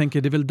 Men jag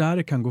tänker, det är väl där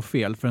det kan gå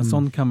fel. För en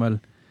sån kan väl...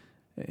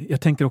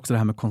 Jag tänker också det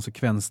här med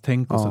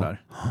konsekvenstänk och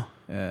sådär.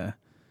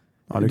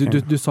 Ja,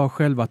 du sa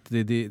själv att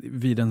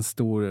vid en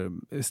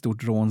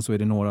stort rån så är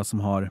det några som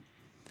har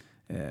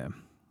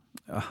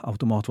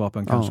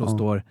automatvapen kanske och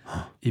står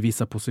i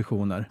vissa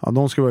positioner. Ja,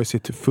 de ska vara i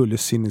sitt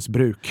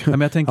fullsinnesbruk. Ja,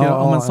 men jag tänker,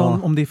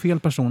 om det är fel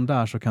person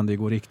där så kan det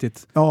gå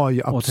riktigt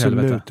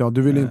absolut. Ja,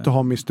 du vill inte ha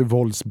Mr.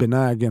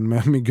 Våldsbenägen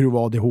med grov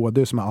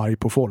ADHD som är arg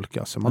på folk.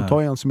 Alltså. Man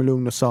tar en som är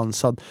lugn och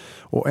sansad.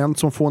 Och en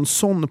som får en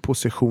sån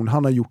position,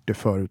 han har gjort det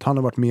förut. Han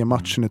har varit med i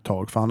matchen ett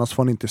tag, för annars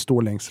får han inte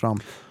stå längst fram.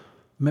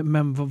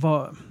 Men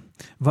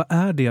vad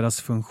är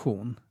deras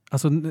funktion?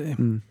 Alltså,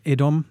 är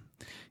de,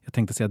 jag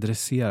tänkte säga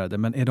dresserade,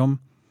 men är de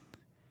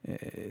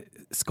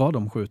ska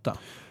de skjuta?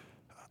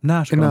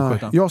 När ska de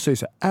skjuta? Jag säger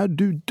så här, är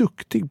du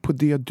duktig på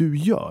det du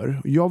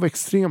gör? Jag var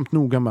extremt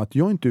noga med att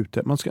jag är inte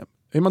ute.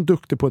 Är man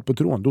duktig på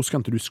ett rån, då ska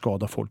inte du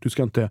skada folk. Du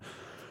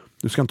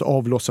ska inte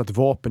avlossa ett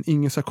vapen.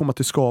 Ingen ska komma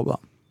till skada.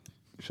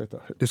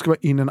 Det ska vara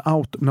in and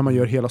out när man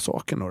gör hela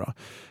saken.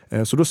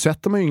 Så då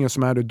sätter man ju ingen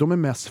som är det. De är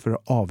mest för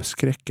att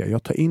avskräcka.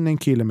 Jag tar in en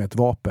kille med ett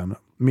vapen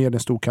med en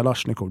stor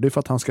Kalashnikov. Det är för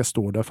att han ska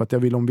stå där. För att jag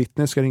vill om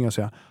vittnen ska ringa och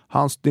säga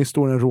det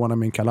står en rånare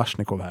med en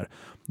Kalashnikov här.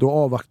 Då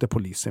avvaktar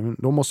polisen.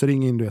 De måste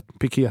ringa in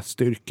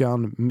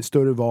piketstyrkan,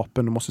 större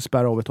vapen. De måste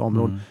spärra av ett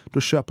område. Då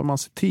köper man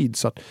sig tid.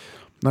 Så att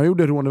när jag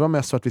gjorde rån, det var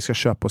mest för att vi ska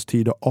köpa oss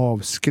tid och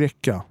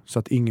avskräcka så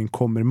att ingen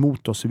kommer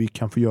mot oss och vi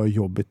kan få göra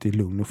jobbet i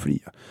lugn och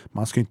fria.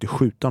 Man ska inte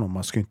skjuta någon,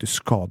 man ska inte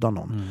skada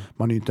någon.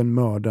 Man är ju inte en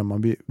mördare,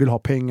 man vill ha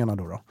pengarna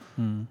då.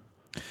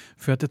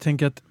 För att jag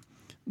tänker att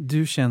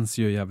du känns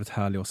ju jävligt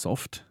härlig och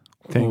soft.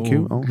 Thank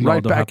you.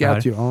 Right back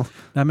at you.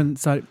 Nej, men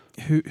så här,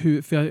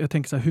 för jag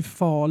tänker så här, hur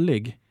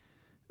farlig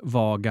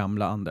var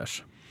gamla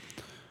Anders?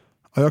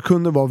 Ja, jag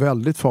kunde vara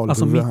väldigt farlig.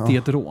 Alltså mitt i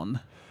ett rån.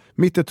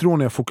 Mitt i ett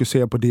rån är jag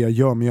fokuserar på det jag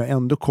gör, men jag har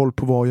ändå koll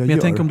på vad jag gör. Men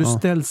jag tänker om du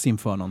ställs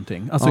inför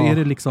någonting. Alltså är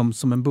det liksom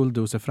som en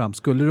bulldozer fram?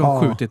 Skulle du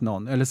ha skjutit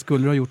någon? Eller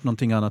skulle du ha gjort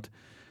någonting annat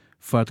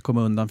för att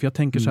komma undan? För jag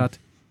tänker så här att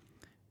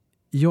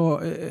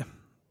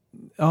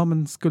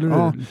men skulle du...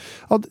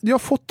 Ja, jag har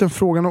fått den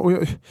frågan och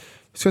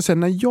ska säga,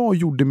 när jag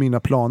gjorde mina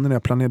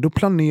planer, då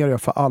planerade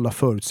jag för alla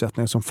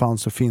förutsättningar som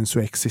fanns och finns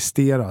och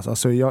existerar.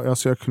 Alltså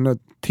jag kunde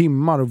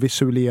timmar och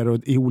visualisera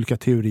i olika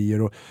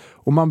teorier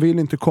och man vill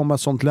inte komma i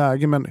ett sånt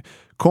läge, men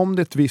kom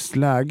det ett visst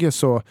läge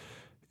så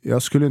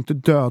jag skulle inte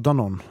döda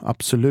någon,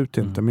 absolut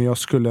inte, men jag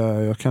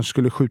kanske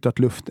skulle skjuta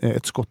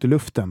ett skott i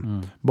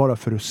luften bara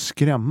för att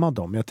skrämma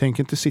dem. Jag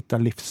tänker inte sitta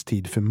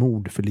livstid för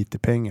mord för lite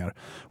pengar.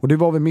 Och det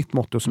var väl mitt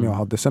motto som jag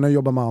hade. Sen när jag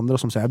jobbar med andra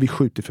som säger vi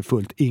skjuter för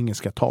fullt, ingen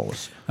ska ta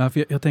oss. Ja,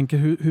 för jag tänker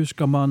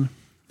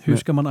hur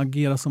ska man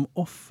agera som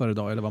offer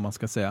idag, eller vad man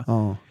ska säga.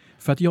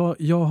 För att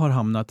jag har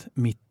hamnat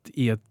mitt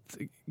i ett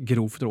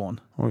grovt rån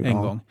en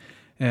gång.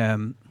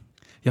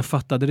 Jag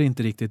fattade det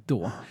inte riktigt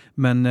då.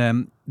 Men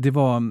det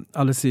var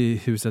alldeles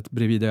i huset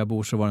bredvid där jag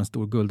bor så var det en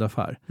stor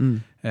guldaffär.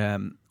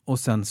 Och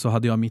sen så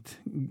hade jag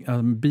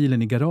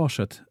bilen i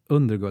garaget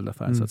under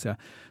guldaffären så att säga.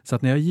 Så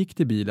att när jag gick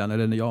till bilen,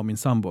 eller när jag och min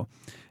sambo,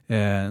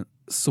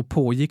 så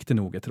pågick det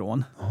nog ett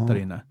rån där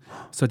inne.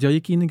 Så att jag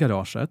gick in i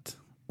garaget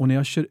och när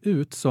jag kör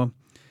ut så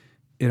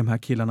är de här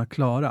killarna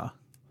klara.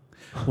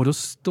 Och då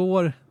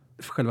står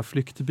själva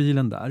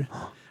flyktbilen där.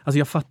 Alltså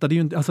jag fattade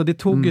ju inte, alltså det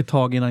tog ett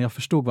tag innan jag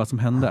förstod vad som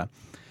hände.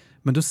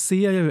 Men då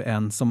ser jag ju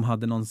en som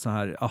hade någon så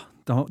här,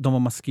 de var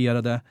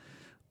maskerade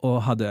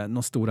och hade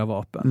några stora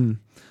vapen.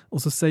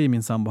 Och så säger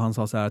min sambo, han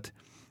sa så här att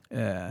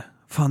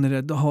fan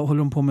är det, håller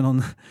de på med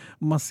någon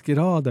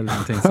maskerad eller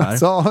någonting så här.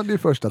 Så det är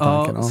första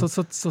tanken. Ja,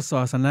 så sa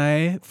jag så här,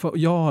 nej, för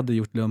jag hade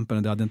gjort lumpen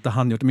och det hade inte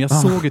han gjort. Men jag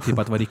såg ju typ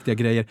att det var riktiga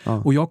grejer.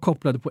 Och jag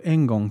kopplade på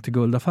en gång till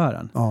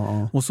guldaffären.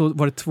 Och så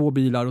var det 2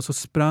 bilar och så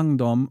sprang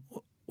de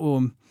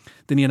och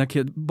den ena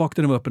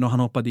bakade den öppen och han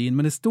hoppade in.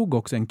 Men det stod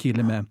också en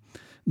kille med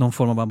någon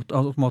form av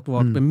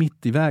automatvapen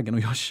mitt i vägen och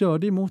jag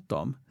körde emot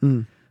dem.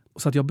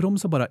 Så att jag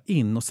bromsar bara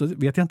in och så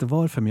vet jag inte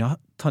varför, men jag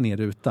tar ner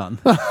rutan.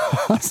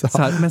 Så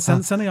här, men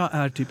sen när jag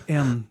är typ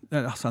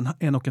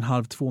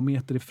 1,5-2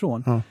 meter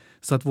ifrån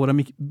så att våra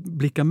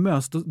blickar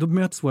möts, då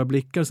möts våra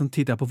blickar och sen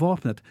tittar jag på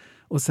vapnet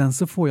och sen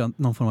så får jag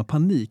någon form av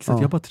panik så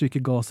att jag bara trycker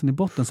gasen i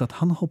botten så att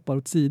han hoppar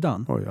åt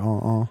sidan.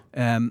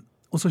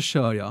 Och så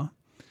kör jag.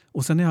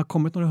 Och sen när jag har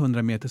kommit några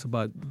 100 meter så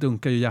bara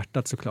dunkar ju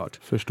hjärtat såklart.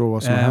 Förstår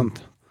vad som har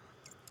hänt.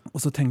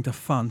 Och så tänkte jag,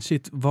 fan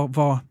shit,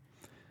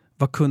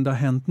 vad kunde ha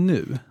hänt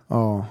nu?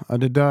 Ja,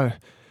 det där...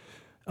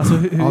 Alltså,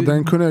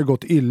 den kunde ha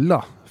gått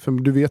illa. För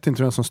du vet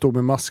inte vem som står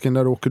med masken.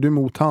 Där åker du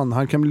mot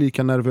han kan bli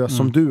lika nervös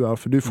som du är.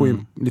 För du får ju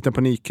en liten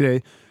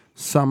panikgrej.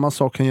 Samma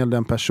sak kan gälla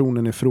den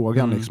personen i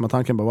frågan. Liksom, att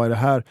han kan bara, vad är det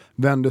här?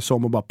 Vänder sig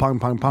om och bara pang,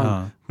 pang,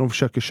 pang. De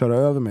försöker köra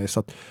över mig. Så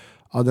att,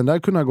 den där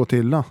kunde ha gått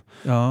illa.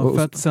 Ja,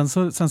 för att sen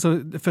så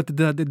för att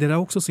det är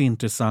också så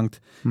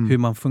intressant hur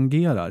man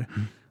fungerar.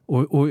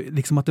 Och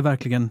liksom att det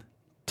verkligen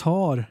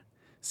tar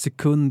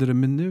sekunder och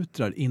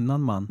minuter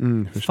innan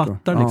man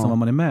fattar liksom vad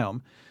man är med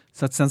om.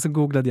 Så att sen så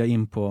googlade jag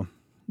in på,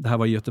 det här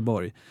var i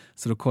Göteborg,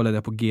 så då kollade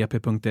jag på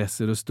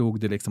gp.se och då stod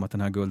det liksom att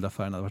den här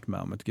guldaffären hade varit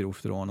med om ett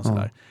grovt rån och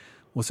sådär.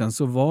 Och sen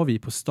så var vi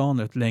på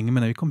stan rätt länge,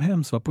 men när vi kom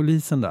hem så var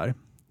polisen där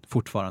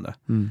fortfarande.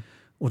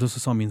 Och då så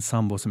sa min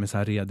sambo som är så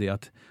här redig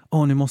att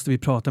nu måste vi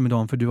prata med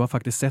dem för du har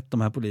faktiskt sett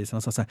de här poliserna.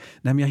 Och så här,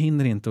 nej men jag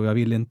hinner inte och jag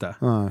vill inte.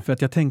 För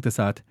att jag tänkte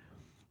så här att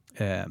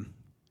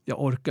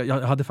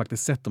jag hade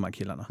faktiskt sett de här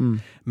killarna.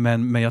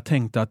 Men jag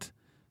tänkte att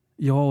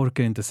jag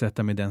orkar inte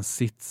sätta mig i den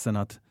sitsen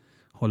att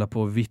hålla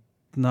på och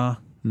vittna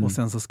och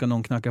sen så ska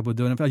någon knacka på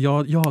dörren. För jag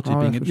har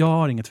jag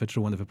har inget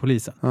förtroende för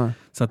polisen.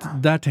 Så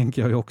att där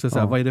tänker jag ju också så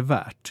här, vad är det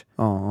värt?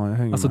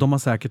 Alltså de har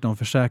säkert någon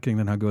försäkring,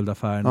 den här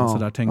guldaffären. Och så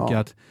där tänker jag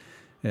att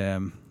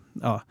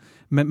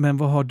men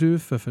vad har du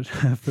för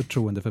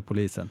förtroende för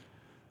polisen?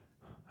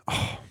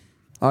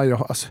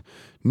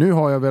 Nu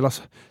har jag väl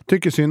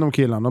tycker synd om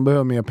killarna, de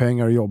behöver mer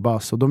pengar att jobba,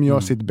 så de gör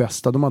sitt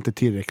bästa, de har inte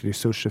tillräckliga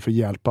resurser för att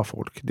hjälpa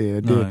folk. Det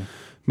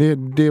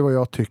är vad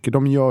jag tycker,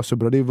 de gör så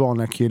bra, det är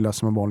vanliga killar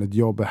som har vanligt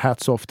jobb,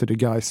 hats off to the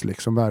guys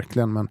liksom,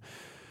 verkligen, men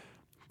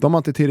de har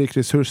inte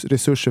tillräckliga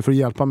resurser för att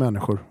hjälpa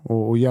människor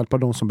och hjälpa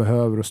de som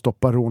behöver och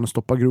stoppa rån och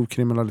stoppa grov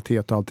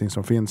kriminalitet och allting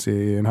som finns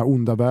i den här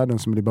onda världen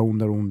som blir bara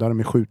ondare och ondare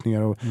med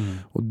skjutningar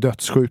och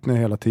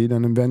dödsskjutningar hela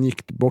tiden. En vän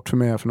gick bort för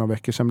mig för några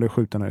veckor sedan, blev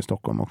skjuten här i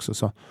Stockholm också,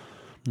 så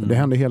det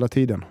händer hela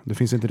tiden. Det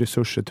finns inte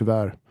resurser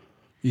tyvärr.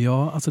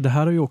 Ja, alltså det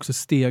här har ju också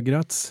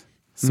stegrats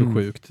så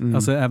sjukt.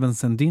 Alltså även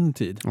sedan din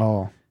tid.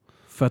 Ja.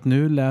 För att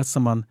nu läser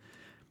man,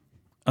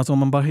 alltså om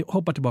man bara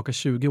hoppar tillbaka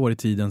 20 år i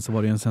tiden så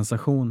var det en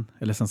sensation,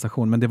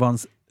 men det var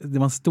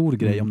en stor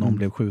grej om någon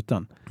blev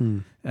skjuten.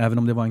 Även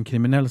om det var en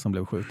kriminell som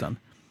blev skjuten.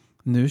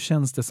 Nu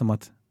känns det som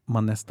att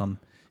man nästan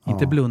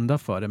inte blundar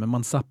för det, men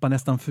man zappar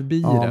nästan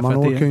förbi det. Man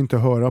orkar ju inte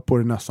höra på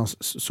det nästan.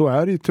 Så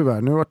är det ju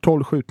tyvärr. Nu har det varit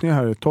 12 skjutningar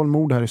här, 12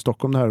 mord här i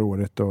Stockholm det här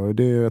året. Och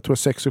jag tror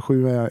 6 och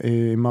 7 är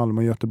i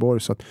Malmö och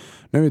Göteborg. Så att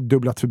nu har vi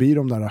dubblat förbi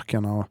de där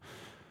rackarna. Och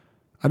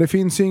det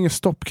finns ju inget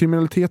stopp.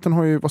 Kriminaliteten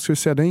har ju, vad ska vi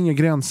säga, det är inga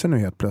gränser nu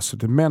helt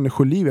plötsligt. Ett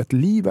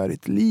liv är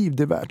ett liv.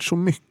 Det är värt så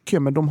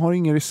mycket, men de har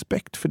ingen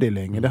respekt för det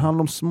längre. Det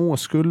handlar om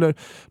småskulder.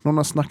 Någon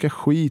har snackat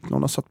skit.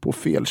 Någon har satt på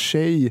fel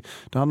tjej.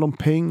 Det handlar om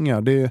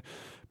pengar.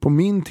 På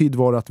min tid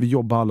var det att vi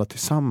jobbade alla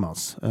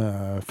tillsammans.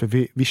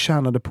 För vi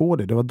tjänade på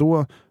det. Det var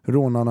då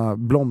rånarna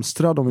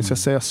blomstrade, om vi ska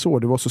säga så.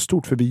 Det var så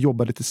stort för vi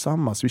jobbade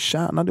tillsammans. Vi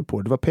tjänade på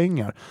det. Det var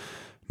pengar.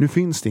 Nu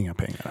finns det inga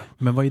pengar.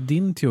 Men vad är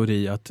din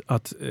teori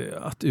att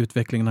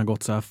utvecklingen har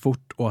gått så här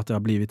fort och att det har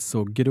blivit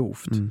så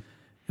grovt?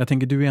 Jag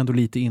tänker, du är ändå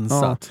lite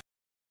insatt.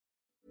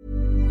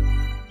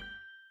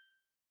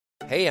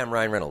 Hey, I'm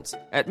Ryan Reynolds.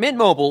 At Mint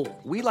Mobile,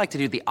 we like to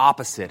do the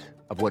opposite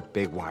of what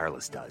Big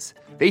Wireless does.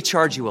 They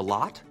charge you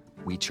a lot.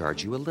 We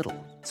charge you a little.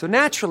 So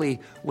naturally,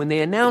 when they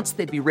announced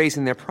they'd be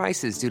raising their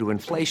prices due to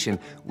inflation,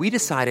 we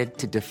decided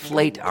to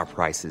deflate our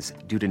prices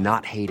due to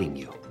not hating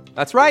you.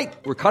 That's right.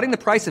 We're cutting the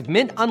price of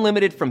Mint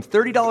Unlimited from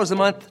 $30 a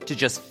month to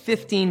just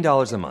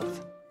 $15 a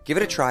month. Give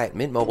it a try at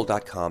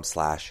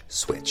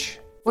mintmobile.com/switch.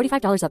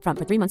 $45 up front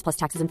for 3 months plus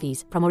taxes and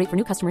fees. Promo rate for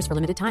new customers for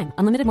limited time.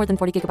 Unlimited more than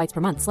 40 gigabytes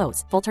per month.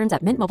 Slows full terms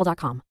at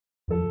mintmobile.com.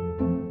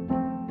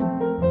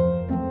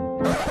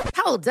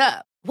 Hold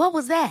up. What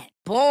was that?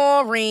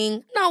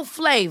 Boring. No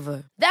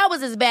flavor. That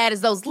was as bad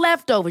as those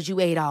leftovers you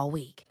ate all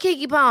week.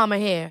 Keke Palmer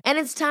here, and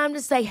it's time to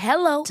say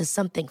hello to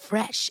something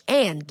fresh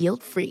and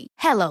guilt-free.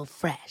 Hello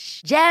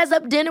Fresh. Jazz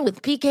up dinner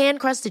with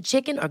pecan-crusted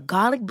chicken or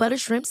garlic butter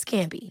shrimp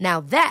scampi.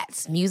 Now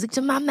that's music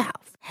to my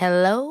mouth.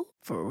 Hello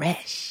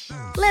Fresh.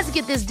 Let's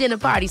get this dinner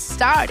party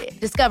started.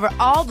 Discover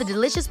all the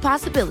delicious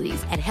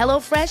possibilities at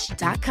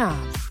hellofresh.com.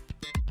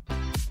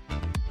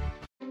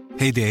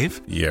 Hey,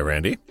 Dave. Yeah,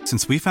 Randy.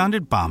 Since we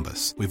founded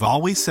Bombas, we've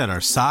always said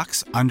our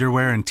socks,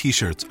 underwear, and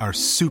T-shirts are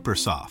super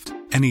soft.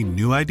 Any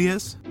new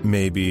ideas?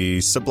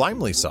 Maybe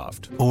sublimely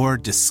soft. Or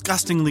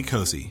disgustingly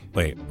cozy.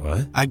 Wait, what?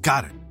 I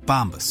got it.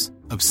 Bombas.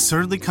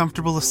 Absurdly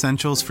comfortable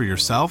essentials for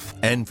yourself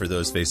and for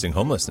those facing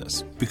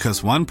homelessness.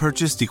 Because one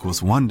purchased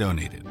equals one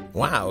donated.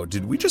 Wow,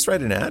 did we just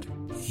write an ad?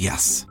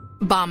 Yes.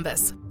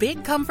 Bombas.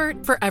 Big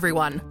comfort for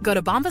everyone. Go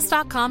to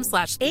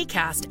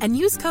bombas.com/ACAST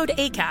and use code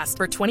ACAST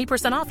for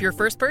 20% off your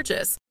first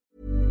purchase.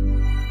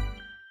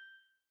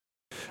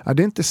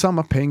 Det är inte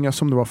samma pengar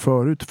som det var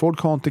förut. Folk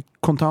har inte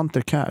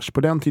kontanter, cash.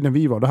 På den tiden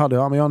vi var, då hade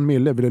jag en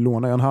mille, ville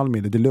låna, jag en halv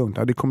mille, det är lugnt.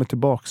 Det kommer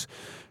tillbaks.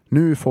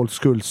 Nu är folk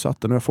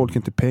skuldsatta, nu har folk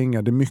inte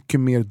pengar. Det är mycket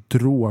mer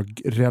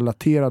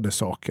drogrelaterade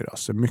saker.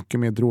 Alltså mycket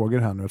mer droger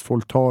här nu. Att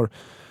folk tar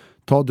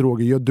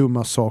droger, gör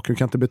dumma saker,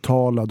 kan inte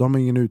betala, de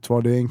har ingen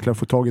utvar, det är enklare att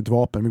få tag i ett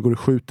vapen, vi går och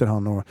skjuter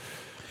han. Och...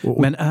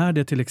 Men är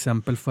det till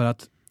exempel för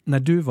att när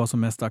du var som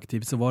mest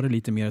aktiv så var det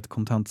lite mer ett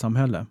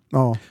kontantsamhälle?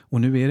 Ja.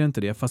 Och nu är det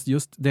inte det, fast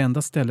just det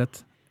enda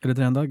stället, eller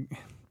den enda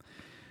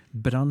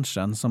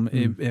branschen som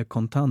är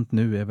kontant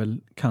nu är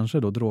väl kanske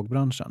då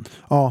drogbranschen.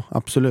 Ja,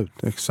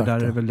 absolut. Exakt. Där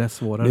är det väl det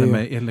svårare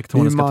med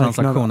elektroniska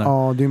transaktioner.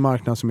 Ja, det är en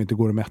marknad som inte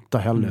går att mätta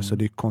heller, så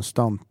det är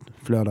konstant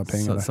flöda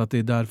pengar. Så att det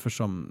är därför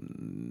som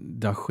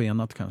det har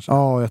skenat kanske.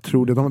 Ja, jag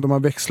tror det. De har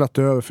växlat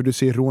över, för du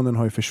ser, rånen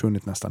har ju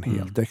försvunnit nästan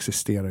helt. Det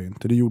existerar ju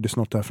inte. Det gjordes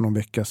något där för någon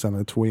vecka sedan,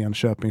 eller 2 i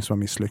Enköping som var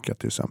misslyckat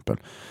till exempel.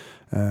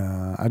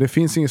 Det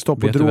finns ingen stopp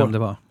på drog. Vet du vem det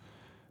var?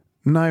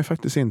 Nej,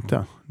 faktiskt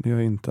inte. Det gör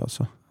jag inte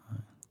alltså.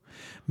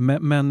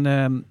 Men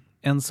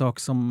en sak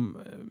som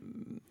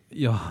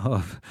jag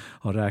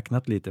har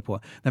räknat lite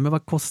på. Nej, men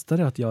vad kostar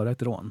det att göra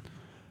ett rån?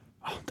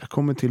 Det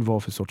kommer till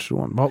vad för sorts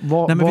rån.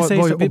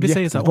 Vi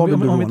säger så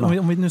här,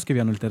 om vi nu ska vi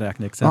göra lite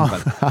räkneexempel.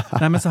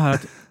 Nej, men så här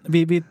att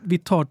vi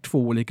tar 2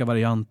 olika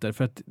varianter.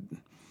 För att,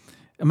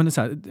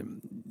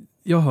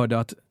 jag hörde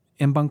att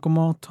en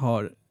bankomat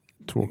har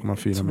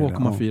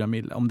 2,4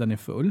 mil om den är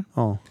full.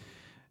 Ja.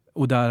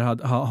 Och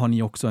där har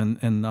ni också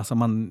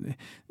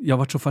jag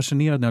var så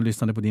fascinerad när jag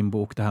lyssnade på din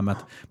bok, det här med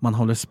att man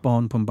håller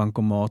span på en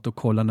bankomat och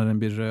kollar när den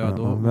blir röd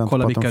och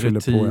kollar vilka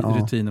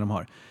rutiner de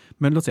har.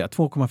 Men låt säga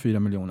 2,4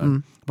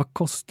 miljoner. Vad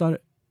kostar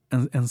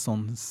en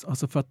sån,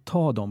 alltså för att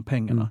ta de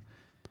pengarna?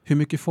 Hur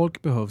mycket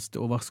folk behövs det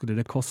och vad skulle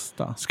det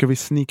kosta? Ska vi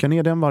snika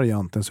ner den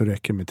varianten så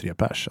räcker det med 3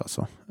 pers.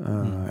 Alltså.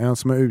 En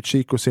som är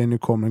utkik och säger nu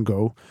kommer en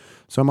go.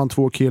 Så har man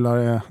 2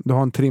 killar, du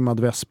har en trimmad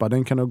Vespa,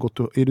 den kan du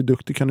är du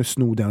duktig kan du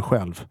sno den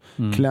själv.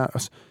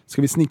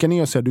 Ska vi snika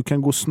ner och säga du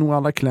kan gå och sno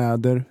alla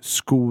kläder,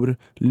 skor,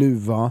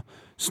 luva,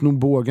 sno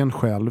bågen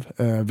själv,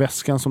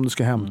 väskan som du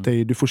ska hämta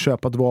i, du får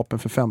köpa ett vapen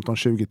för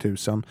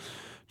 15-20 000.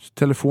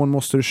 Telefon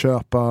måste du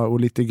köpa och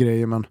lite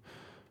grejer, men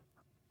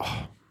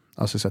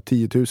alltså så här,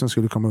 10 000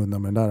 skulle komma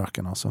undan med den där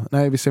racken alltså.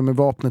 Nej, vi ser med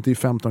vapnet i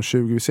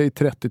 15-20, vi säger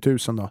 30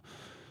 000 då.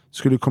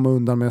 Skulle du komma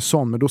undan med en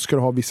sån, men då ska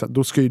du ha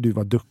då ska ju du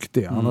vara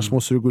duktig. Annars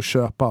måste du gå och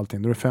köpa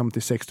allting. Då är det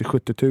 50, 60,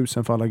 70 000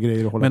 för alla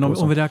grejer att hålla på. Men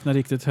om vi räknar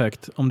riktigt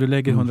högt, om du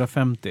lägger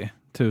 150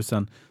 000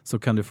 så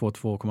kan du få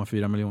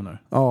 2,4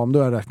 miljoner. Ja, om du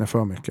har räknat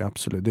för mycket,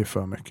 absolut. Det är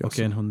för mycket.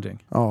 Okej, en 100.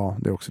 Ja,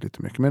 det är också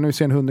lite mycket. Men när vi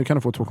ser en 100 kan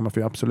du få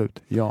 2,4,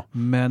 absolut. Ja.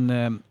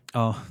 Men,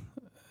 ja.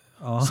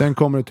 Sen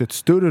kommer det till ett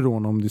större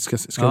rån om det ska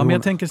men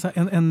jag tänker så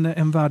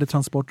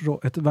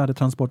här, ett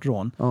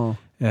värdetransportrån. Ja.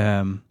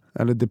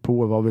 Eller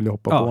depå, vad vill du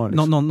hoppa på?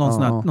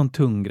 Någon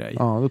tung grej.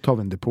 Ja, då tar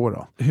vi en depå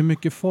då. Hur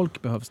mycket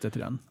folk behövs det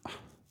till den?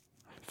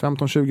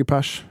 15-20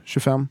 pers,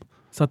 25.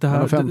 Så att det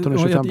här,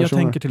 15-25 jag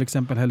tänker till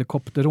exempel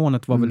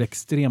helikopterrånet var väl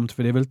extremt,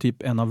 för det är väl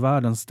typ en av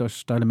världens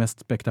största eller mest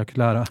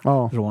spektakulära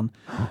rån.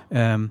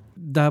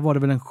 Där var det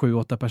väl en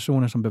 7-8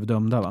 personer som blev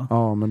dömda, va?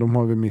 Ja, men de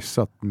har vi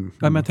missat.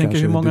 Men jag tänker,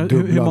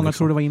 hur många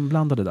tror du var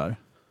inblandade där?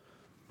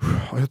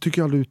 Jag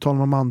tycker aldrig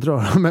uttala om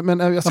andra. Men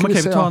jag skulle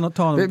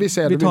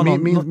säga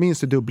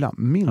minst det dubbla.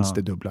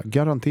 Det dubbla.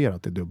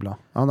 Garanterat det dubbla.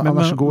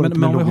 Annars går det inte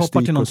med om vi logistik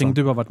hoppar till någonting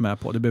du har varit med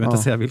på. Du behöver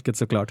inte säga vilket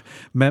såklart.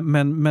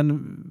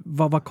 Men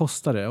vad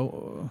kostar det?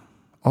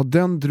 Ja,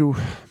 den drog...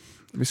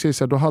 Vi säger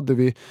så här, då hade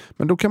vi...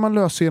 Men då kan man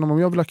lösa igenom, om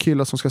jag vill ha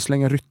killar som ska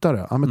slänga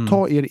ryttare. Ja, men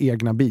ta er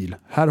egna bil.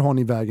 Här har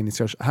ni vägen,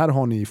 här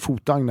har ni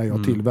fotagnar jag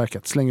har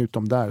tillverkat. Släng ut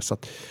dem där. Så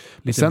att,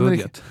 lite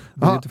budget.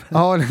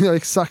 Ja,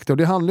 exakt. Och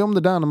det handlar om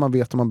det där när man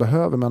vet vad man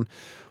behöver. Men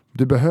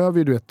du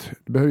behöver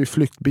ju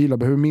flyktbilar. Du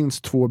behöver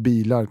minst 2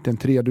 bilar. Den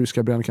 3 du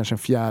ska bränna, kanske en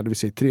 4. Vi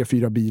säger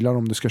 3-4 bilar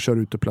om du ska köra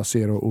ut och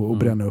placera och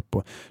bränna upp.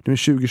 Och det är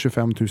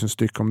 20-25 000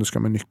 stycken om du ska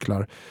med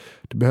nycklar.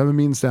 Du behöver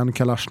minst en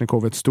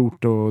Kalashnikov, ett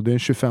stort, och det är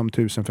 25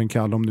 000 för en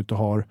kall om du inte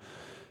har.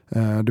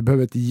 Du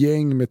behöver ett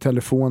gäng med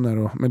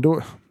telefoner. Men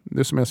då, det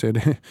är som jag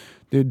säger,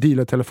 det är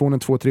dealertelefonen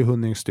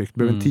 200-300 styck. Du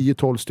behöver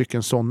 10-12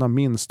 stycken sådana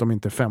minst, om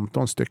inte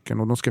 15 stycken.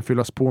 Och de ska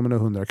fyllas på med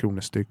 100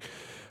 kronor styck.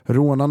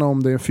 Rånarna,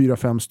 om det är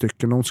 4-5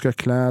 stycken, de ska ha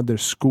kläder,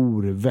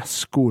 skor,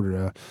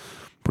 väskor.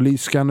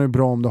 Polisskanner är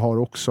bra om du har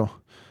också.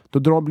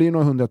 Då blir det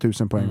nog 100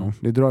 000 på en gång.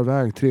 Det drar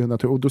iväg 300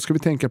 000. Och då ska vi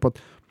tänka på att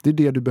det är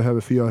det du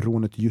behöver för att göra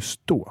rånet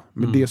just då.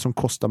 Men det som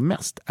kostar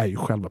mest är ju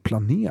själva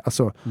planeringen.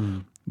 Alltså,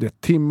 det är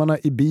timmarna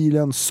i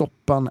bilen,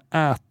 soppan,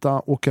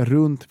 äta, åka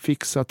runt,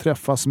 fixa,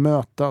 träffas,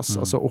 mötas,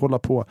 alltså, och hålla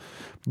på.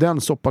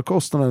 Den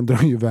soppakostnaden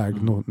drar ju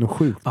iväg något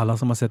sjukt. Alla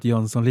som har sett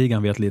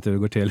Jönssonligan vet lite hur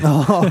det går till.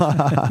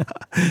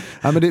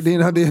 Ja, men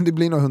det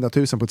blir nog 100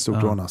 000 på ett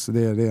stort rån. Alltså.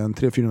 Det är en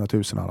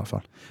 300-400 000 i alla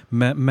fall.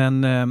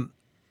 Men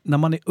när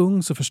man är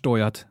ung så förstår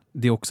jag att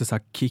det är också så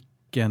här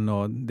kicken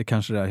och det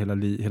kanske är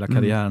hela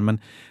karriären. Men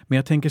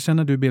jag tänker sen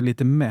när du blev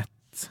lite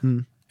mätt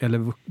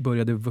eller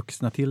började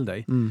vuxna till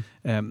dig.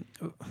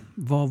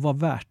 Vad var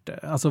värt det?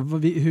 Alltså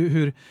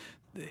hur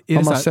är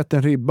har man sett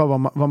en ribba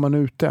vad man är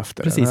ute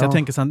efter? Precis, jag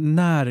tänker så här,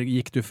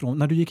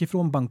 när du gick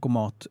ifrån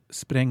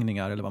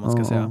bankomatsprängningar eller vad man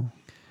ska säga.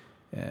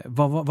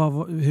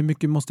 Hur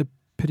mycket måste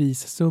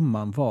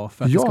prissumman vara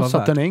för att det ska vara värt?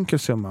 Jag satt en enkel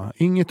summa.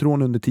 Inget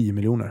rån under 10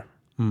 miljoner.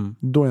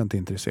 Då är jag inte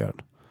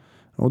intresserad.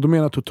 Och då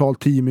menar jag totalt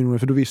 10 miljoner,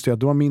 för då visste jag att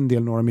det var min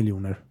del några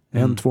miljoner.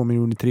 1-2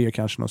 miljoner, 3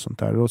 kanske något sånt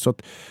där. Och så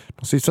att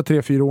de sista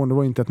 3-4 åren, det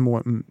var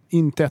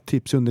inte ett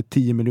tips under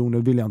 10 miljoner,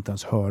 vill jag inte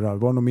ens höra. Det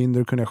var något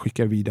mindre, kunde jag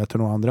skicka vidare till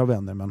några andra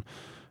vänner, men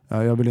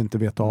jag vill inte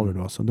veta av det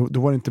då. Så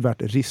då var det inte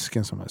värt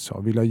risken, som jag sa.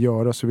 Vill jag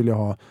göra så vill jag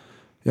ha...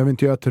 Jag vill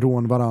inte göra ett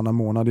rån varannan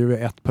månad. Det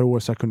är 1 per år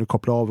så jag kunde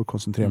koppla av och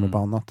koncentrera mig på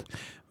annat.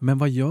 Men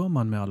vad gör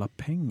man med alla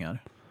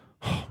pengar?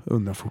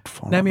 Undrar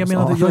fortfarande. Nej, men jag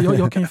menar,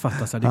 jag kan ju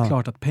fatta så här, det är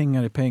klart att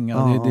pengar är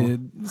pengar.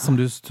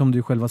 Det, som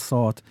du själva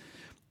sa, att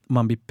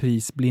man blir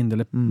prisblind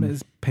eller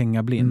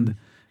pengablind.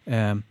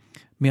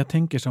 Men jag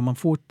tänker så, om man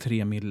får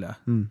 3 mille,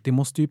 det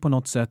måste ju på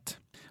något sätt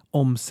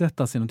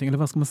omsättas i någonting. Eller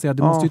vad ska man säga?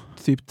 Det måste ju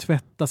typ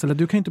tvättas. Eller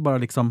du kan ju inte bara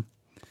liksom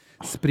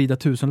sprida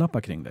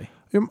 1000-lappar kring dig.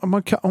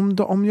 Man kan,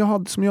 om jag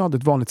hade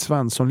ett vanligt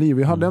Svenssonliv.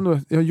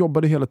 Jag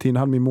jobbade hela tiden,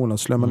 hade min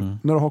månadslön. Men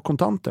när du har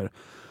kontanter,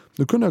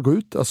 då kunde jag gå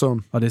ut.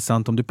 Alltså, ja, det är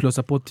sant. Om du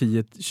plussar på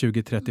 10,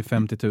 20, 30,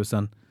 50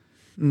 000.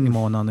 i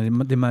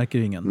månaden. Det märker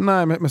ingen.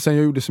 Nej, men sen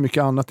jag gjorde så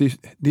mycket annat.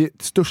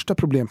 Det största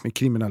problemet med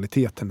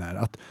kriminaliteten är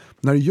att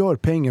när du gör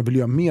pengar vill du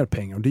göra mer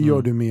pengar. Och det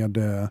gör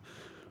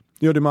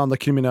du med andra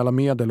kriminella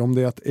medel. Om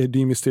det är att du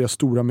investerar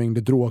stora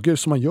mängder droger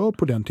som man gör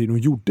på den tiden och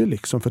gjorde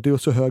liksom, för att det är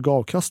så hög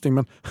avkastning.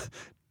 Men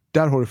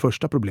där har du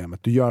första problemet.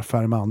 Du gör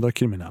affärer med andra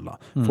kriminella.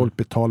 Folk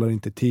betalar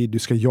inte tid. Du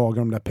ska jaga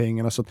de där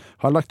pengarna. Så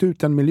har jag lagt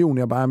ut 1 miljon,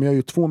 jag bara, men jag gör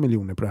ju 2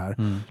 miljoner på det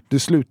här. Det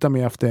slutar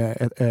med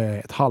efter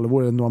ett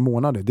halvår eller några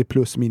månader. Det är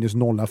plus minus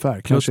noll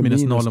affär. Plus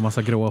minus noll och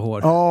massa gråa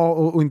hår. Ja,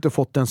 och inte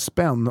fått en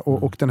spänn.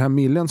 Och den här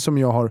millen som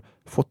jag har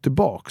fått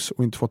tillbaks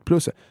och inte fått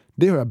plus,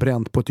 det har jag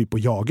bränt på typ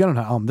att jaga den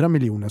här andra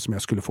miljonen som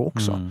jag skulle få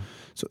också.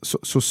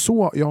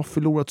 Så jag har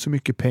förlorat så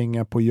mycket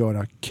pengar på att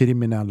göra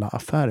kriminella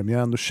affärer. Men jag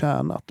har ändå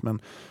tjänat. Men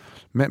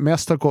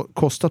mest har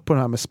kostat på det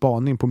här med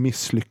spaning på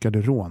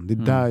misslyckade rån. Det är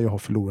där jag har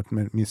förlorat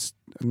med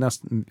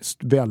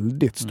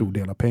väldigt stor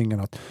del av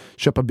pengarna. Att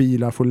köpa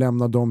bilar, få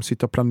lämna dem,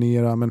 sitta och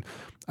planera. Men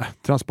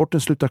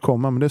transporten slutar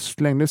komma. Men det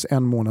slängdes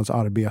 1 månads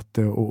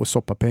arbete och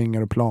soppa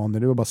pengar och planer.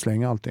 Det var bara att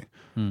slänga allting.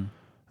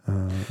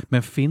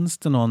 Men finns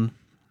det någon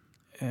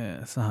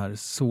så här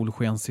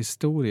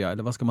solskenshistoria?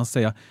 Eller vad ska man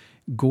säga?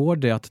 Går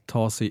det att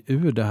ta sig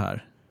ur det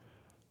här?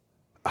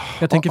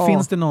 Jag tänker,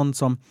 finns det någon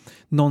som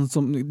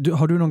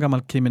har du någon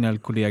gammal kriminell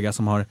kollega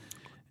som har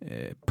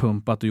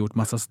pumpat och gjort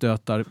massa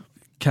stötar,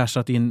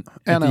 cashat in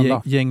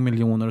ett gäng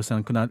miljoner och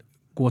sen kunna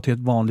gå till ett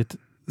vanligt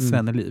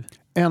svenneliv?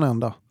 En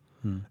enda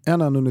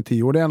under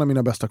 10 år. Det är en av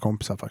mina bästa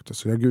kompisar faktiskt.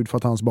 Så jag är gud för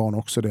att hans barn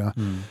också det.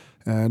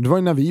 Det var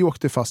ju när vi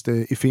åkte fast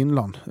i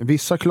Finland.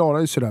 Vissa klarar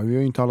ju sig där. Vi är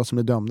ju inte alla som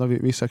är dömda.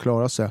 Vissa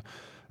klarar sig.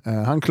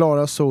 Han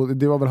klarar så,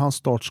 det var väl hans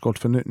startskott,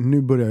 för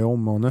nu börjar jag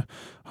om. Och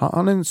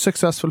han är en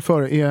successful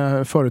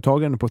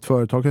företagare på ett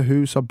företag, har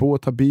hus, har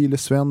båt, har bil, är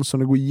Svensson,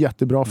 det går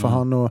jättebra för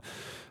han. Och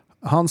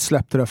han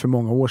släppte det för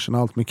många år sedan,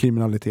 allt med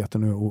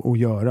kriminaliteten att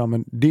göra,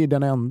 men det är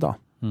den enda.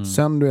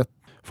 Sen du vet,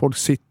 folk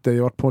sitter, jag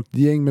har varit på ett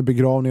gäng med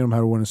begravningar de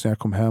här åren sedan jag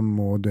kom hem,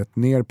 och du vet,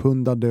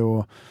 nerpundade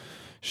och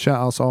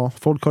alltså,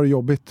 folk har det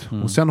jobbigt.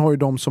 Och sen har ju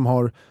de som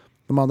har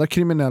de andra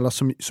kriminella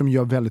som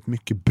gör väldigt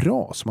mycket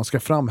bra, som man ska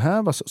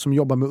framhäva, som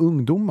jobbar med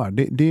ungdomar.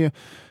 Det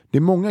är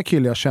många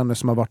killar jag känner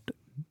som har varit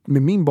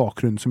med min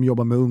bakgrund som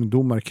jobbar med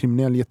ungdomar,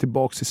 kriminella, ger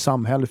tillbaka i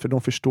samhället, för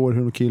de förstår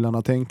hur de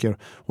killarna tänker,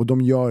 och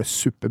de gör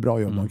superbra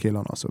jobb de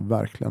killarna, alltså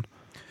verkligen.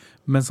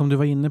 Men som du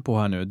var inne på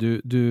här nu,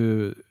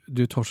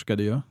 du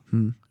torskade ju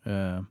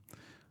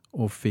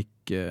och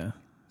fick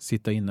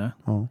sitta inne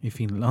i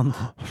Finland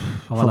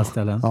av alla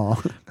ställen.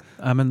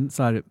 Men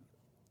så här,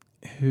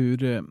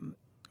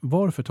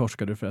 varför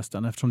torskade du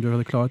förresten? Eftersom du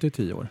hade klarat det i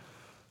 10 år.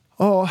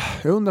 Ja,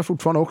 jag undrar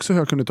fortfarande också hur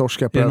jag kunde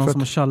torska på det. Är det någon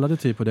som tjallade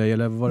typ på dig,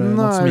 eller var det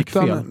något som gick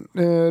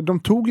fel? De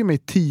tog ju mig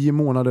 10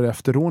 månader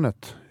efter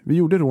rånet. Vi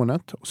gjorde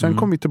rånet och sen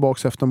kom vi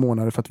tillbaka efter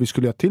månader för att vi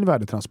skulle göra till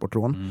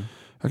värdetransportrån.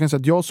 Jag kan säga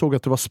att jag såg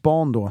att det var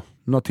span då,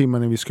 några timmar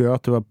när vi skulle göra,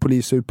 att det var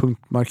poliser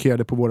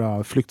markerade på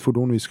våra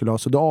flyktfordon vi skulle ha.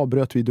 Så då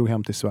avbröt vi och drog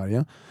hem till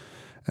Sverige.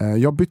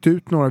 Jag bytte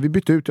ut några,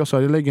 jag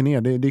sa jag lägger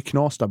ner, det är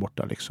knas där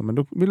borta liksom. Men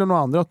då ville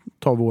några andra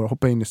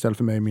hoppa in istället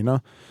för mig och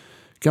mina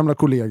gamla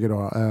kollegor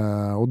då.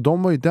 Och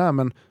de var ju där,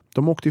 men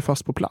de åkte ju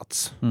fast på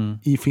plats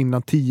i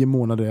Finland 10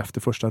 månader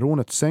efter första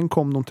rånet. Sen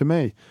kom de till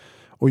mig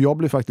och jag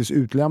blev faktiskt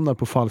utlämnad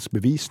på falsk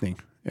bevisning.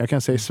 Jag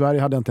kan säga i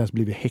Sverige hade jag inte ens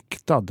blivit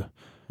häktad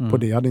på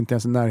det. Jag hade inte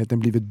ens i närheten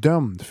blivit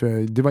dömd,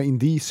 för det var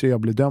indicier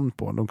jag blev dömd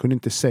på. De kunde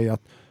inte säga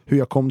hur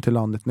jag kom till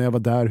landet, när jag var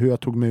där, hur jag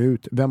tog mig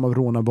ut, vem av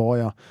råna var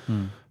jag.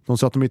 De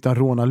sa att de hittade en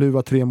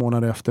rånarluva 3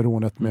 månader efter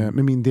rånet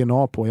med min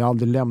DNA på. Jag har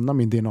aldrig lämnat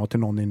min DNA till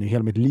någon i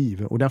hela mitt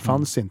liv. Och den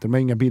fanns inte. De har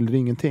inga bilder,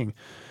 ingenting.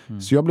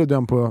 Så jag blev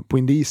dömd på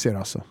indicier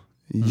alltså.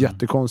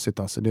 Jättekonstigt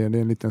alltså. Det är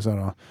en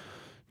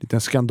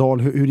liten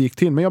skandal hur det gick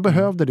till. Men jag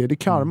behövde det. Det är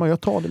karma.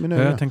 Jag tar det med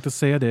nöje. Jag tänkte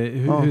säga det.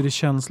 Hur är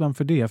känslan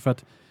för det? För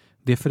att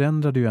det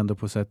förändrade ju ändå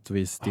på sätt och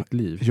vis ditt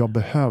liv. Jag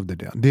behövde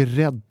det. Det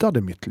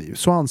räddade mitt liv.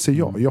 Så anser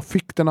jag. Jag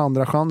fick den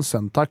andra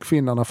chansen. Tack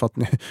finnarna för att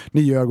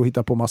ni ljög och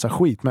hittade på massa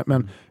skit.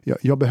 Men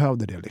jag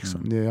behövde det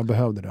liksom. Jag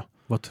behövde det.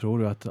 Vad tror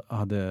du att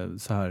hade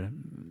så här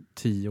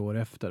 10 år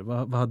efter?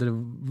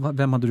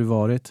 Vem hade du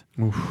varit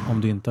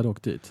om du inte hade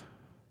åkt dit?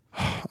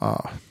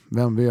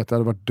 Vem vet, jag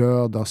hade varit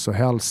död alltså.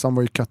 Hälsan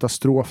var ju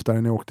katastrof där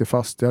när jag åkte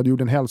fast. Jag hade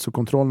gjort en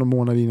hälsokontroll någon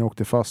månad innan jag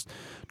åkte fast.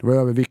 Det var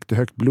övervikt och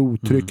högt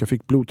blodtryck. Jag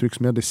fick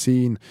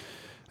blodtrycksmedicin.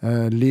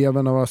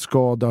 Leverna var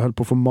skadade, höll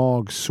på att få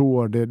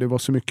magsår. Det var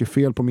så mycket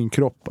fel på min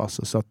kropp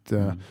alltså, så att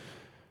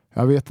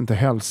jag vet inte,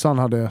 hälsan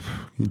hade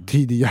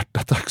tidig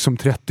hjärtattack som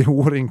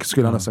 30-åring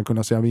skulle jag nästan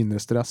kunna säga,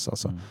 vinnerstress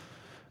alltså.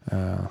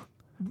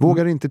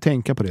 Vågar inte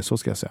tänka på det, så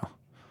ska jag säga.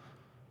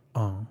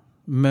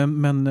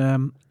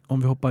 Men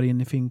om vi hoppar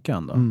in i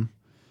finkan då.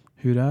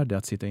 Hur är det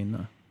att sitta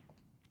inne?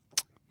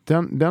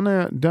 Den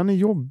är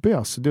jobbig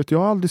alltså. Jag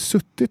har aldrig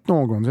suttit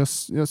någon.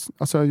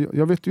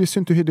 Jag visste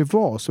inte hur det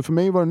var. Så för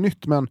mig var det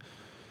nytt, men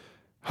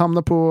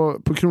hamna på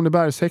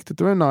Kronobergshäktet,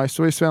 det var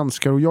nice, och är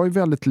svenskar, och jag är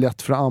väldigt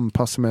lätt för att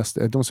anpassa mig,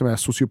 de som är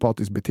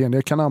sociopatiskt beteende.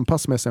 Jag kan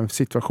anpassa mig till en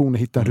situation och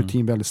hitta en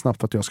rutin väldigt snabbt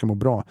för att jag ska må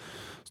bra.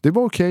 Så det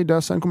var okej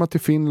där. Sen kom jag till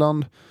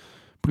Finland.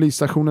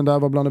 Polisstationen där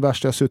var bland det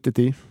värsta jag suttit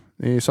i.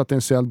 Jag satt i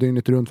en cell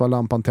dygnet runt, var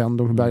lampan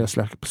tänd och började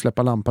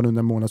släppa lampan under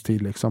en månads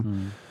tid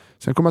liksom.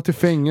 Sen kom jag till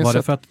fängelse. Var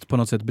det för att på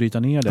något sätt bryta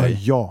ner dig?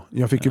 Ja,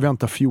 jag fick ju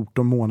vänta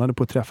 14 månader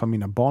på att träffa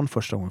mina barn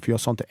första gången. För jag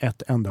sa inte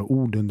ett enda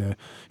ord under.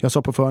 Jag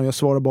sa på förhand, jag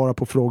svarade bara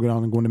på frågor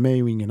angående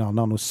mig och ingen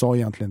annan. Och sa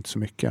egentligen inte så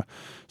mycket.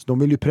 Så de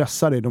vill ju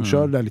pressa dig. De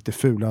kör där lite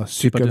fula.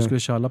 Typ att du skulle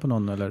tjalla på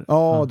någon eller?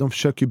 Ja, de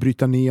försöker ju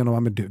bryta ner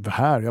och men du,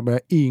 här, jag bara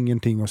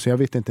ingenting. Och så jag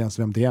vet inte ens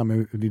vem det är.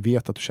 Men vi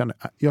vet att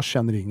jag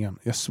känner ingen.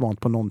 Jag är svant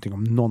på någonting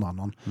om någon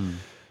annan.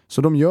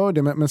 Så de gör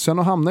det, men sen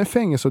att hamna i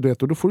fängelse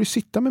och då får du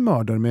sitta med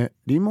mördare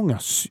det är många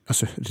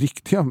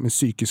riktiga med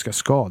psykiska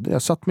skador.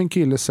 Jag satt med en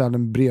kille i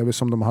cellen bredvid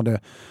som de hade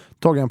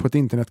tagit på ett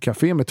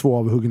internetcafé med 2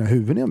 avhuggna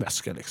huvuden i en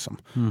väska liksom.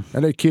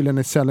 Eller killen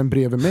i cellen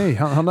bredvid mig.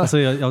 Han det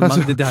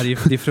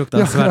är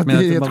fruktansvärt, men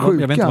jag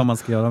vet inte vad man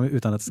ska göra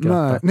utan att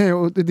skratta. Nej,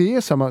 och det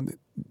är samma.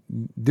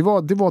 Det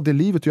var det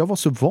livet och jag var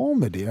så van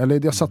med det.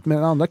 Eller jag satt med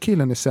den andra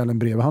killen i cellen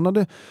bredvid. Han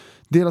hade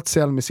delat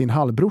cell med sin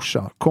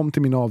halvbrorsa, kom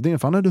till min avdelning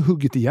för han hade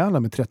huggit ihjäl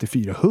med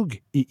 34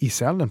 hugg i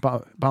cellen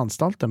på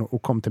anstalten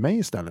och kom till mig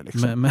istället.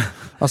 Liksom.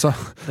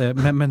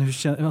 Men hur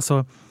känns,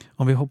 alltså,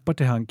 om vi hoppar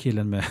till han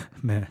killen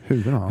med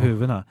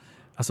huvudena.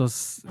 Alltså,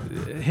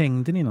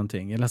 hängde ni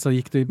någonting? Eller alltså,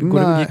 gick du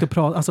att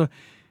prata? Alltså,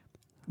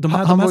 de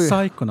här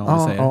psykorna, om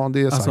vi säger. Ja,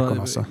 det är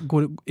psykorna. Alltså.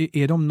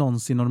 Är de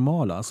någonsin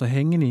normala? Alltså,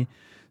 hänger ni...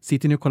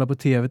 Sitter ni och kollar på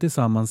tv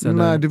tillsammans? Eller?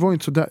 Nej, det var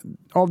inte så där.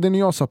 Av det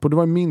jag satt på, det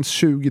var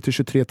minst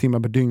 20-23 timmar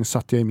per dygn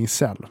satt jag i min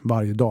cell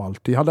varje dag.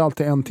 Alltid. Jag hade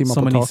alltid 1 timme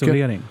som på taket. Som en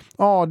isolering?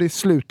 Ja, det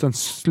är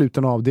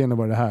sluten avdelning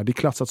var det här. Det är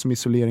klassat som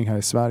isolering här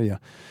i Sverige.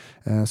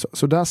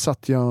 Så där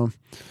satt jag.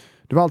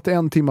 Det var alltid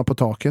 1 timme på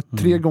taket.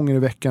 3 gånger i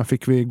veckan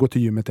fick vi gå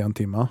till gymmet 1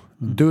 timme.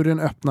 Dörren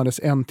öppnades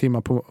 1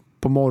 timme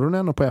på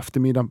morgonen och på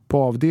eftermiddagen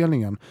på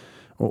avdelningen.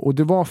 Och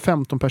det var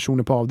 15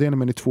 personer på avdelningen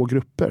men i 2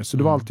 grupper. Så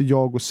det var alltid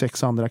jag och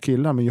 6 andra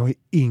killar. Men jag har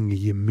inget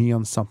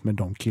gemensamt med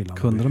de killarna.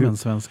 Kunde de en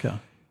svenska?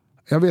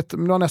 Jag vet, det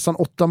var nästan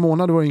 8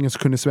 månader var det ingen som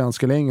kunde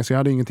svenska eller engelska. Jag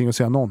hade ingenting att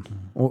säga någon.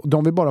 Och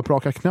de vill bara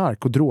praka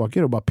knark och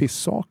droger och bara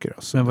pissaker.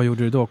 Alltså. Men vad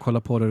gjorde du då?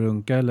 Kolla på det,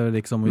 runka eller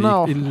liksom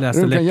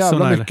läste runka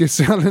jävla eller? Mycket i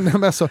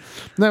cellen.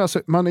 Alltså,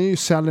 man är ju i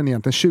cellen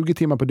egentligen. 20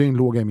 timmar per dygn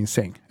låg jag i min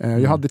säng.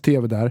 Jag hade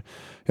tv där.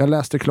 Jag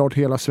läste klart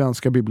hela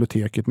svenska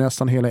biblioteket.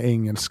 Nästan hela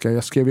engelska.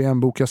 Jag skrev i en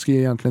bok. Jag skrev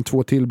egentligen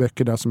 2 till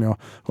böcker där som jag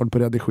håller på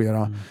att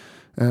redigera.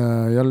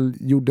 Jag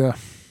gjorde...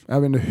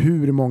 Jag vet inte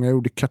hur många jag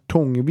gjorde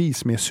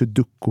kartongvis med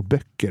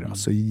sudoku-böcker.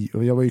 Alltså,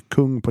 jag var ju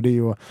kung på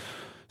det och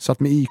satt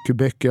med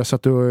IQ-böcker. Jag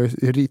satt och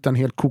ritade en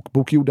hel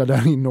kokbok gjorde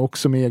där inne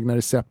också med egna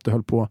recept och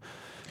höll på.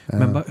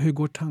 Men hur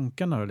går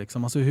tankarna då?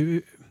 Liksom? Alltså,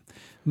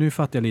 nu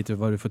fattar jag lite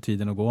vad du får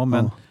tiden att gå,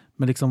 men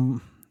liksom,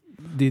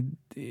 det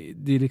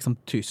är liksom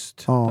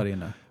tyst där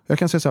inne. Jag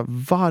kan säga så här,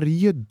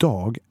 varje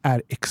dag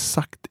är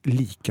exakt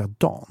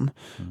likadan.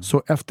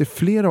 Så efter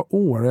flera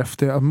år,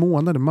 efter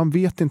månader, man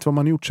vet inte vad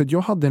man har gjort. Så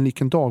jag hade en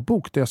liten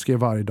dagbok där jag skrev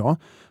varje dag.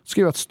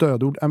 Skrev ett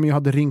stödord, jag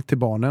hade ringt till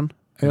barnen.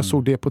 Jag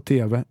såg det på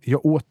tv,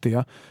 jag åt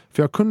det.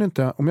 För jag kunde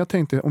inte,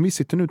 om vi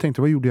sitter nu och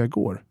tänkte, vad gjorde jag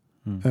igår?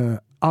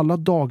 Alla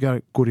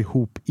dagar går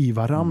ihop i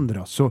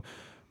varandra. Så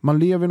man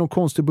lever i någon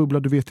konstig bubbla,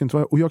 du vet inte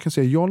vad. Och jag kan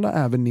säga, jag la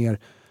även ner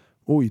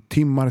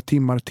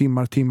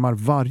timmar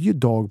varje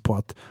dag på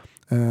att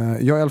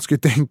jag älskar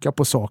att tänka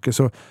på saker.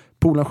 Så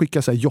Polen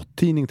skickade så här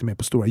yacht-tidning till mig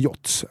på stora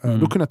yachts.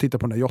 Då kunde jag titta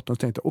på den där yachten och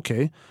tänkte,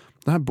 okej,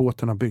 den här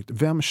båten har byggt.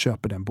 Vem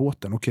köper den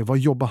båten? Okej, vad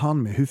jobbar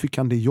han med? Hur fick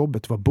han det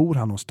jobbet? Var bor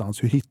han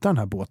någonstans? Hur hittar den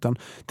här båten?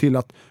 Till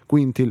att gå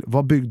in till,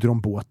 vad byggde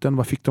de båten?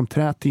 Vad fick de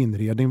trä till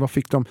inredning? Vad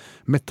fick de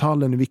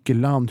metallen i vilket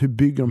land? Hur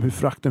bygger de? Hur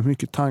fraktar de? Hur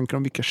mycket tankar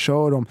de? Vilka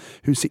kör de?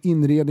 Hur ser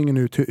inredningen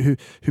ut?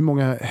 Hur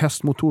många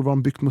hästmotorer? Var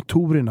de byggt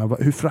motorerna?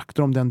 Hur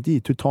fraktar de den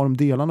dit? Hur tar de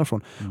delarna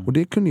från? Och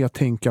det kunde jag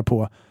tänka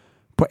på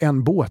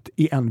en båt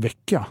i en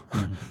vecka.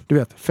 Du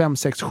vet, 5,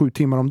 6, 7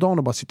 timmar om dagen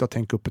och bara sitta och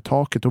tänka upp i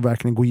taket och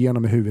verkligen gå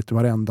igenom i huvudet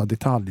varenda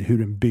detalj, hur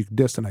den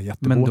byggdes, den här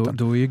jättebåten. Men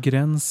då är ju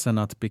gränsen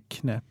att bli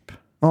knäpp.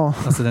 Ja.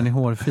 Alltså den är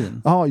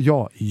hårfin. Ja.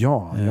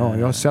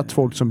 Jag har sett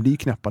folk som blir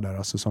knäppa där.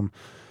 Alltså, som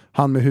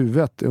han med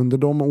huvudet. Under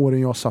de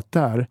åren jag satt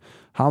där,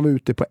 han var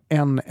ute på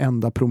en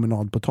enda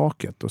promenad på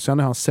taket. Och sen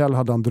när hans cell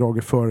hade han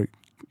dragit för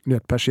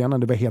persiennen,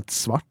 det var helt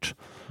svart.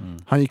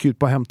 Han gick ut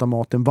på att hämta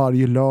maten.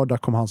 Varje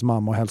lördag kom hans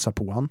mamma och hälsade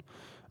på han.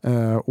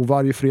 Och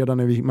varje fredag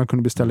när man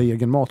kunde beställa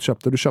egen mat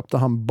då köpte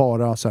han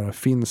bara så här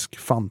finsk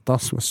Fanta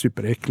som var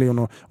superäcklig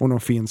och någon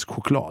finsk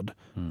choklad.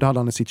 Det hade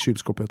han i sitt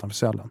kylskåp utanför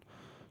cellen.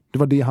 Det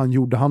var det han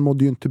gjorde. Han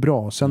mådde ju inte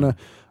bra. Sen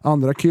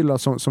andra killar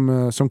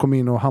som kom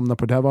in och hamnade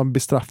på det här var en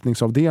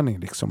bestraffningsavdelning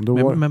liksom.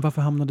 Men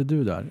varför hamnade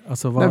du där?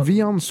 Alltså, Nej,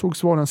 vi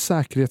ansågs vara en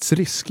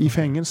säkerhetsrisk i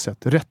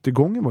fängelset.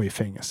 Rättegången var i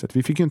fängelset.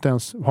 Vi fick ju inte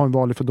ens ha en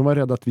vanlig, för de var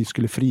rädda att vi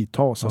skulle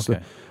fritas. Alltså,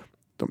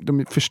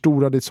 de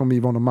förstorade det som vi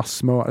var någon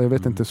massmördare. Jag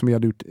vet inte, som vi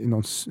hade gjort i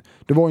någon...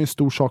 Det var ju en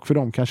stor sak för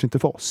dem, kanske inte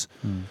för oss.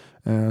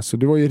 Så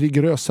det var ju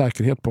rigorös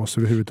säkerhet på oss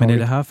överhuvudtaget. Men är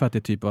det här för att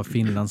det typ var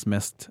Finlands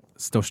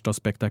största och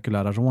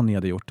spektakulära rån ni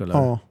hade gjort?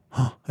 Eller?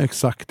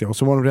 Exakt det. Och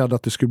så var de rädda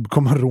att det skulle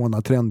komma en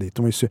rånartrend dit.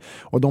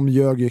 Och de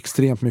ljög ju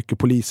extremt mycket.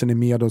 Polisen är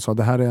med och sa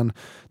det här är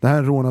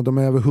en rånare. De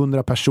är över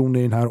 100 personer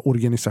i den här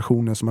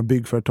organisationen som har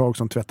byggföretag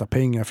som tvättar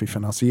pengar för att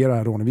finansiera det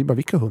här rånet. Vi bara,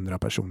 vilka 100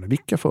 personer?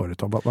 Vilka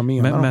företag? Vad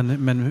menar de?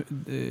 Men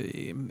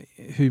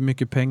hur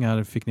mycket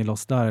pengar fick ni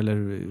loss där? Eller?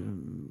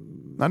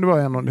 Nej, det var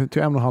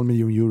 1,5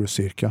 miljon euro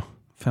cirka.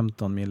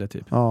 15 mille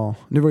typ. Ja,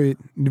 det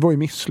var ju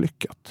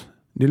misslyckat.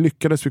 Det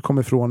lyckades vi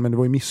komma ifrån, men det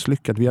var ju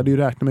misslyckat. Vi hade ju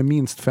räknat med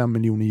minst 5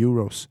 miljoner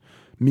euros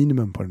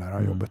minimum på det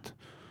här jobbet.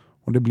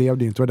 Och det blev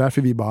det ju inte. Det var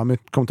därför vi bara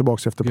kom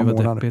tillbaka efter ett par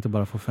månader. Det var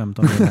bara få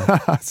 15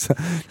 miljoner. Alltså,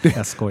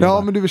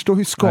 ja, men du förstår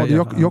hur skadligt.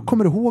 Jag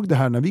kommer ihåg det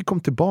här när vi kom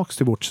tillbaka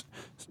till vårt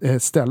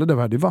ställe där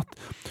vi hade varit.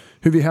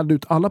 Hur vi hällde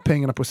ut alla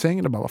pengarna på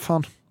sängen och bara, vad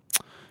fan,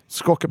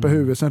 skaka på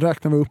huvudet. Sen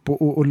räknade vi upp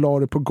och la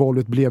det på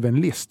golvet, blev en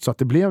list. Så att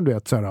det blev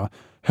så här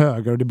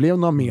högar och det blev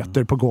några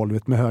meter på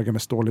golvet med högar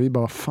med stål. Och vi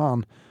bara,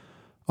 fan,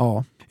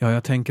 ja. Ja,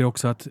 jag tänker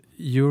också att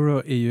euro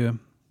är ju,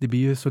 det blir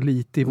ju så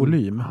lite i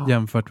volym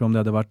jämfört med om det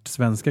hade varit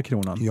svenska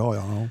kronan. Ja.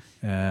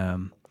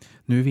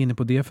 Nu är vi inne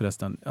på det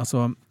förresten.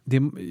 Alltså,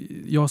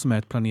 jag som är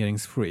ett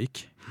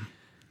planeringsfreak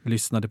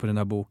lyssnade på den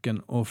här boken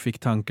och fick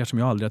tankar som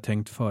jag aldrig har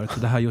tänkt förut.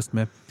 Det här just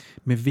med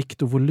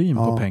vikt och volym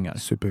på pengar.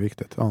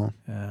 Superviktigt. Ja.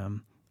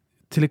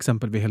 Till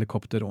exempel vid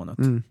helikopterrånet.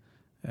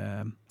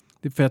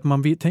 För att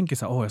man tänker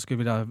så här, jag skulle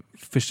vilja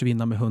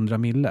försvinna med 100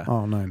 mille.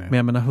 Nej. Men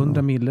jag menar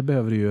 100 mille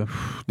behöver ju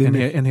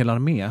en hel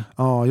armé.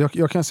 Ja,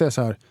 jag kan säga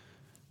så här,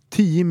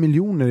 10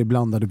 miljoner i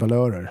blandade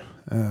valörer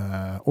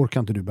orkar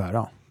inte du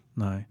bära.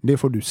 Nej. Det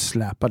får du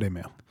släpa dig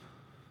med.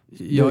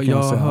 Jag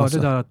hörde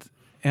där att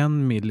 1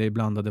 mille i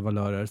blandade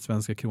valörer,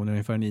 svenska kronor, är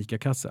ungefär en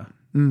ICA-kassa.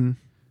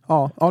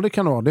 Ja, det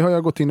kan det vara. Det har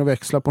jag gått in och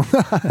växlat på.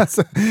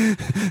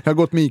 Jag har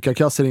gått med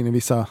ICA-kassor in i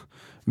vissa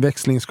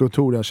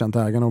växlingskontor. Jag har känt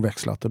ägarna och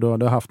växlat. Och då har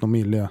jag haft någon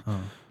mille.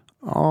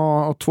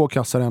 Och 2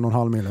 kassar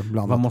 1,5 mille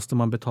blandat. Vad måste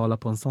man betala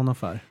på en sån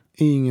affär?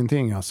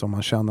 Ingenting alltså,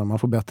 man känner. Man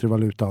får bättre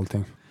valuta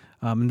allting.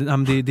 Ja,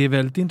 men det är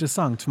väldigt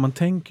intressant. För man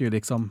tänker ju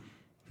liksom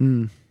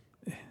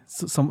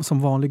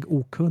som vanlig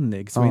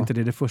okunnig så är inte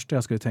det första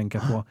jag skulle tänka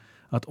på.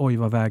 Att oj,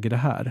 vad väger det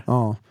här?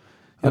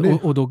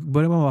 Och då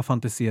börjar man bara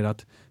fantisera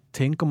att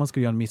tänk om man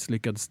skulle göra en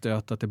misslyckad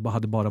stöt att det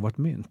hade bara varit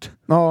mynt.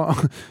 Ja,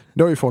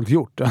 det har ju folk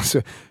gjort.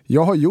 Alltså,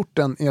 jag har gjort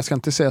jag ska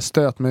inte säga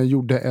stöt, men jag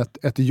gjorde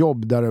ett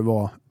jobb där det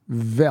var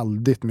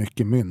väldigt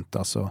mycket mynt.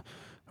 Alltså,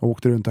 jag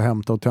åkte runt och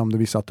hämtade och tömde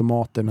vissa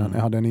automater när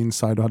jag hade en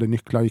inside och hade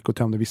nycklar, gick och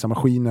tömde vissa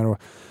maskiner och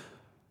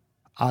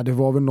det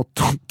var väl något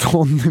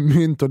ton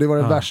mynt och det var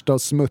det värsta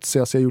och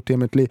smutsigaste jag gjort i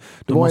mitt liv.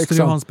 Då måste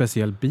du ha en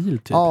speciell bil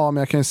typ. Ja,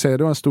 men jag kan ju säga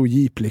det var en stor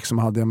jeep liksom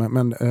hade jag,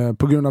 men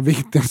på grund av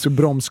vikten så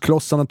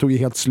bromsklossarna tog ju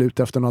helt slut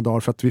efter några dagar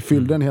för att vi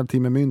fyllde en hel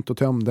timme mynt och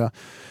tömde.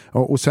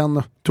 Och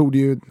sen tog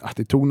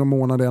det tog någon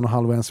månad,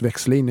 1,5 ens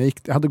växla in.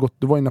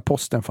 Det var innan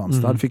posten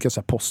fanns. Där fick jag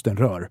så här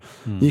postenrör.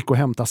 Gick och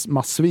hämtade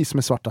massvis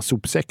med svarta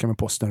sopsäckar med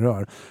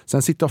postenrör.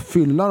 Sen sitta och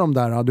fylla dem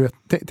där. Du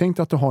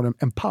tänkte att du har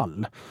en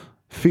pall.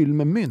 Fyll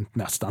med mynt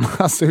nästan.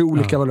 Alltså i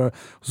olika valörer.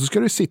 Och så ska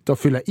du sitta och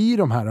fylla i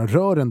de här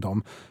rören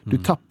dem. Du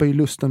tappar ju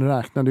lusten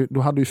att räkna. Du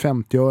hade ju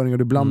 50-öringar och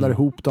du blandar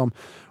ihop dem.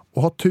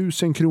 Och ha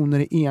 1000 kronor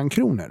i 1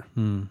 kronor.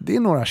 Det är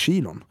några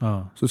kilon.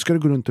 Så ska du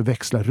gå runt och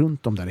växla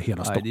runt dem där i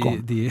hela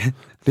Stockholm.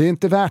 Det är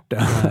inte värt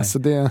det. Alltså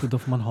då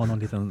får man ha någon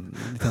liten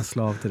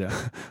slav till det.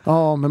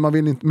 Ja, men man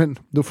vill inte. Men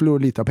då förlorar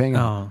du lite av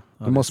pengar.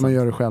 Då måste man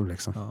göra det själv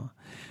liksom.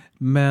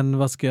 Men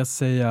vad ska jag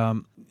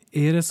säga?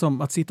 Är det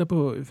som att sitta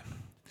på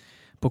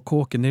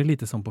kåken, är det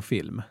lite som på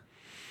film?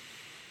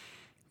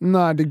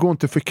 Nej, det går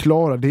inte att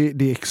förklara. Det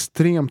är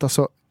extremt.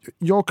 Alltså,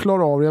 jag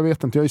klarar av, jag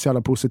vet inte, jag är så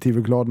jävla positiv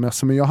och glad med,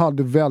 men jag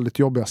hade väldigt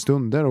jobbiga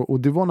stunder och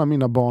det var när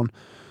mina barn,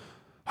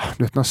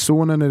 du vet, när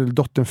sonen eller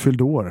dottern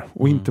fyllde år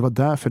och inte var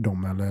där för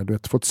dem, eller du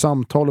vet, fått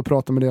samtal och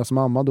prata med deras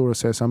mamma då och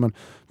säga så här, men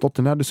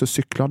dottern lärde sig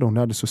cykla, hon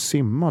lärde sig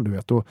simma, du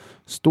vet, och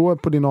stå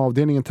på din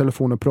avdelning i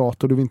telefon och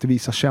prata och du vill inte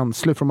visa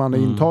känslor från andra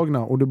intagna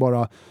och du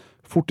bara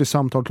fort i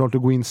samtal klart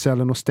att gå in i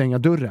cellen och stänga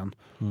dörren.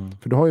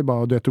 För du har ju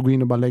bara att gå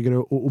in och bara lägga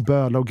och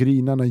böla och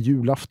grina när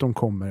julafton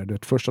kommer.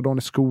 Det första dagen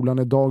i skolan,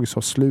 när dagis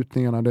har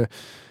slutningarna. Det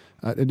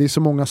är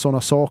så många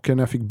sådana saker.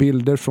 När jag fick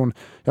bilder från,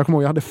 jag kommer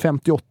ihåg, jag hade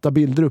 58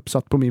 bilder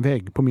uppsatt på min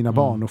vägg på mina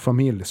barn och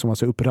familj som var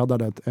så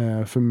uppraddade.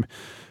 För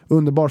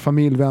underbar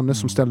familj, vänner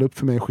som ställde upp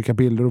för mig och skickade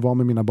bilder och var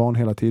med mina barn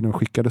hela tiden och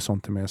skickade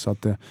sånt till mig. Så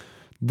att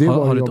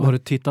har du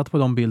tittat på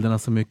de bilderna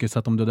så mycket så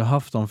att om du hade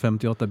haft de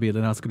 58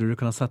 bilderna skulle du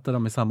kunna sätta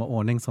dem i samma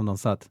ordning som de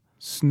satt?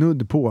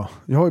 Snudd på.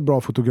 Jag har ju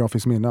bra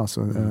fotografiskt minne.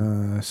 Alltså.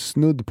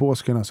 Snudd på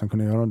skulle jag nästan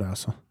kunna göra det.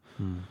 Alltså.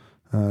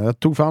 Jag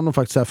tog fram dem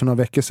faktiskt här för några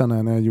veckor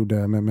sedan när jag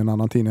gjorde med en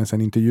annan tidning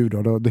en intervju.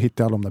 Då hittade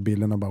jag alla de där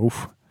bilderna och bara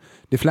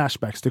det är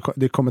flashbacks.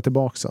 Det kommer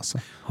tillbaka. Alltså.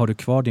 Har du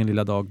kvar din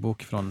lilla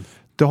dagbok från...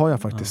 Det har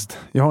jag faktiskt.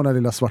 Jag har den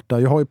lilla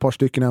svarta. Jag har ju ett par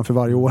stycken än för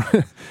varje år.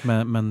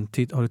 Men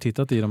har du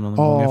tittat i dem någon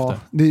gång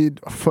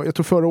efter? Jag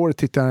tror förra året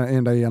tittade jag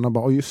en där igen och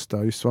bara, just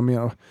vad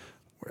mer.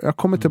 Jag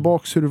kommer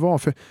tillbaka hur det var.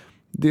 För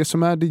det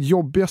som är det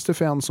jobbigaste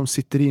för en som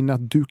sitter inne,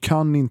 att du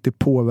kan inte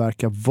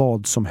påverka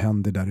vad som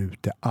händer där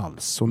ute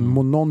alls. Så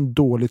mår någon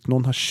dåligt,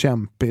 någon har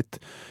kämpigt,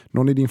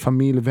 någon i din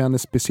familj, vänner,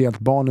 speciellt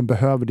barnen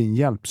behöver din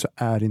hjälp, så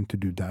är inte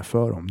du där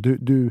för dem.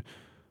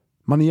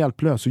 Man är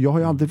hjälplös, och jag har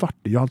ju aldrig varit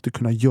det. Jag har alltid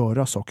kunnat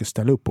göra saker,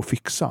 ställa upp och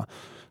fixa.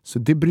 Så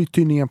det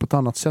bryter ju ner på ett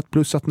annat sätt.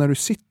 Plus att när du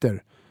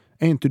sitter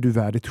är inte du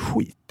värd ett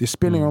skit. Det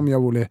spelar ingen om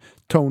jag vore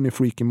Tony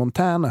Freaking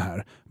Montana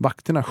här.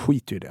 Vakterna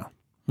skiter ju det.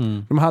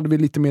 De hade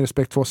väl lite mer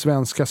respekt för oss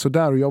svenskar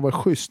sådär, och jag var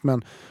schysst, men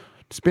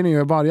det spelar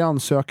ju varje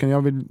ansökan,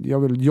 jag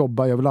vill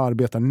jobba, jag vill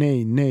arbeta,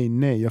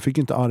 nej, jag fick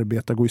inte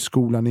arbeta, gå i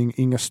skolan,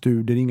 inga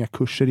studier, inga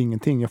kurser,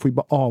 ingenting, jag får ju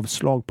bara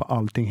avslag på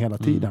allting hela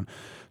tiden.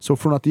 Så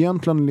från att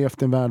egentligen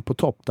levt en värld på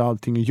topp där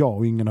allting är jag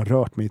och ingen har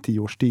rört mig i 10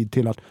 års tid,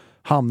 till att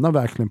hamna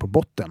verkligen på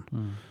botten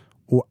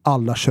och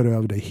alla kör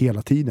över dig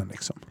hela tiden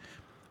liksom.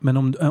 Men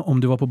om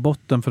du var på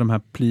botten för de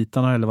här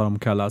plitarna eller vad de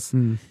kallas,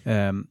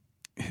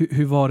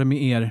 hur var det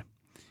med er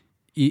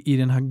i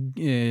den här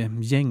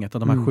gänget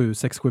av de här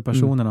 6-7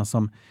 personerna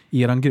som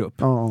i eran grupp?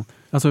 Ja.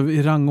 Alltså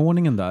i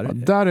rangordningen där? Ja,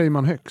 där är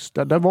man högst.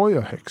 Där var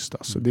jag högst.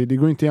 Alltså. Det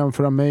går inte att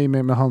jämföra mig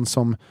med han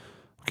som...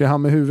 Okej,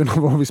 han med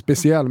huvuden var vi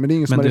speciell, men det är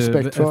ingen som har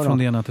respekt för honom. Från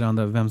det ena till det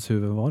andra, vems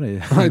huvud var det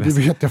i? Nej, det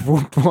vet jag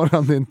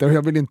fortfarande inte, och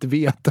jag vill inte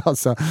veta.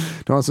 Alltså.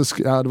 Det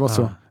var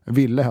så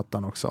Ville hette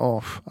han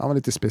också. Han var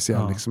lite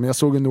speciell liksom. Jag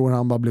såg ändå när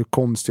han bara blev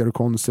konstigare och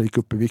konstigare, gick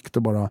upp i vikt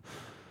och bara...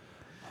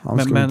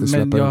 Men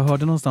jag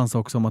hörde någonstans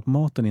också om att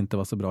maten inte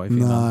var så bra i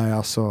Finland. Nej,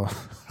 alltså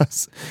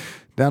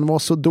den var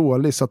så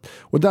dålig så att,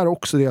 och där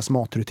också deras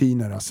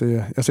matrutiner. Alltså,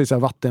 jag säger så här,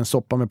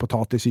 vattensoppa med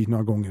potatis i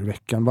några gånger i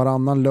veckan.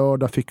 Varannan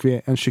lördag fick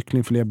vi en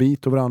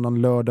kycklingfilébit, och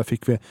varannan lördag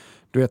fick vi,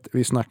 du vet,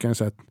 vi snackar en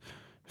så här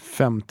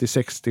 50,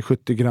 60,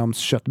 70 grams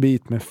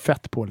köttbit med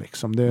fett på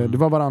liksom. Det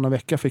var varannan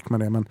vecka fick man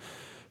det, men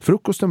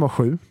frukosten var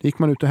 7. Gick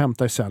man ut och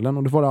hämtade i cellen,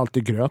 och det var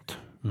alltid gröt.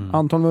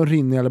 Antagligen var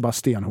rinnig eller bara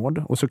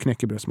stenhård, och så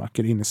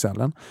knäckebrödsmackor in i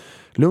cellen.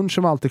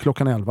 Lunchen var alltid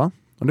klockan 11,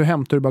 och då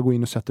hämtar du bara, gå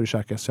in och sätter dig och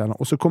käkar i cellen,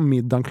 och så kom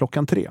middagen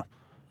klockan 3.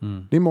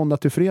 Det är måndag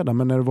till fredag,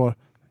 men när det var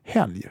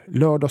helg,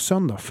 lördag och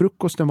söndag,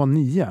 frukosten var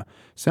 9.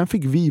 Sen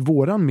fick vi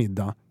våran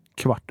middag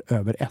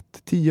 15:15,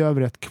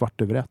 10:01,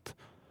 15:15.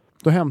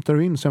 Då hämtar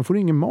du in, sen får du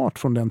ingen mat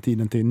från den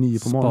tiden till 9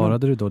 på morgonen.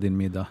 Sparade du då din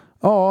middag?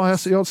 Ja,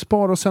 jag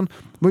sparade, och sen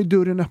var ju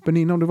dörren öppen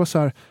innan, och det var så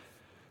här.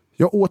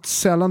 Jag åt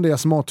sällan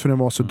deras mat för den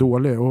var så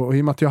dålig, och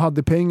i och med att jag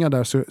hade pengar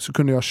där så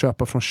kunde jag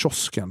köpa från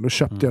kiosken. Då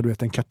köpte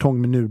jag en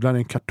kartong med nudlar,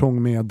 en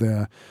kartong med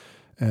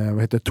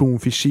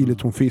tonfisk, chili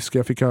tonfisk.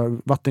 Jag fick ha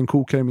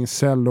vattenkokare i min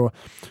cell, och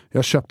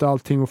jag köpte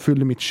allting och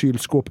fyllde mitt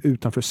kylskåp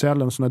utanför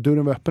cellen. Så när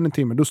dörren var öppen en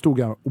timme, då stod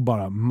jag och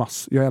bara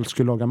jag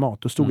älskar att laga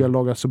mat. Då stod jag och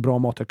lagade så bra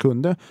mat jag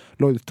kunde,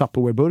 lagade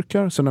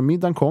Tupperware-burkar. Så när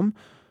middagen kom,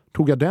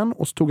 tog jag den,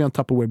 och så tog jag en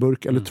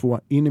Tupperware-burk eller 2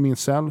 in i min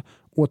cell,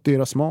 åt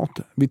deras mat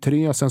vid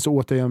 3, sen så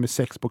åt jag vid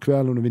 6 på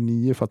kvällen och vid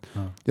 9, för att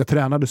jag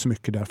tränade så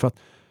mycket där, för att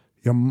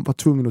jag var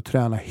tvungen att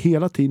träna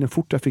hela tiden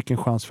fort jag fick en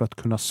chans för att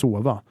kunna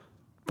sova,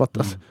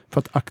 för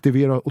att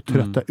aktivera och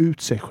trötta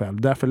ut sig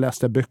själv. Därför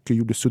läste jag böcker,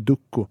 gjorde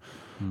sudoku.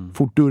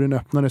 Fort dörren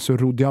öppnade så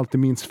rodde jag alltid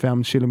minst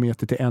 5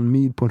 kilometer till 1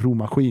 mil på en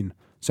romaskin.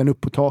 Sen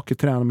upp på taket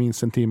tränade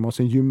minst 1 timme, och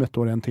sen gymmet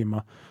då 1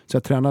 timme. Så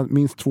jag tränade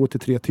minst 2 till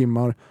 3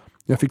 timmar.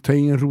 Jag fick ta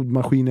in en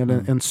rodmaskin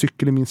eller en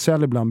cykel i min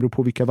cell ibland, beror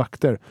på vilka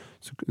vakter.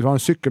 Så det var en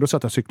cykel, då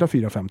satt jag cykla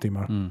 4-5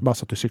 timmar. Bara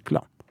satt och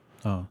cykla.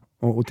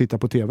 Och titta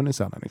på tvn i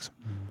cellen liksom.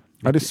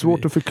 Ja, det är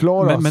svårt att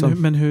förklara.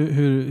 Men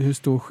hur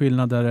stor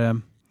skillnad är det?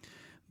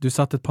 Du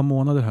satt ett par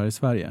månader här i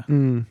Sverige.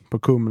 På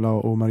Kumla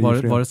och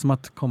Mariefred. Var det som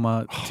att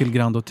komma till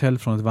Grand Hotel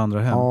från ett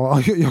vandrarhem?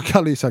 Ja, jag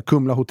kallar ju så här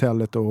Kumla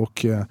hotellet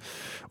och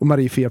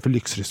Mariefred för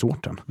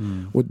lyxresorten.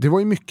 Och det var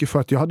ju mycket för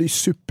att jag hade ju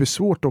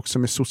supersvårt också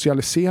med att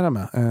socialisera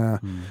mig.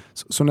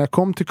 Så när jag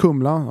kom till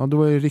Kumla, då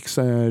var jag i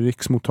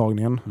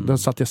riksmottagningen. Där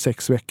satt jag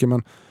 6 veckor,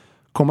 men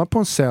komma på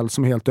en cell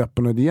som är helt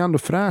öppen, och det är ändå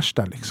fräscht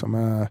där liksom.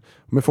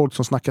 Med folk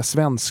som snackar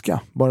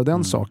svenska, bara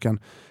den saken.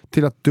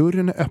 Till att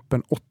dörren är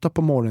öppen 8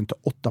 på morgonen till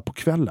 8 på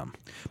kvällen.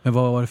 Men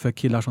vad var det för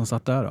killar som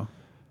satt där då?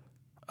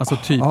 Alltså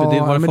typ, det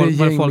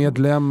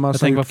gängmedlemmar. Jag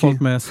tänker, var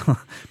folk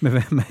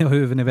med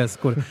huvuden i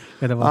väskor?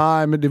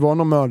 Nej, men det var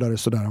någon mördare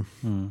sådär.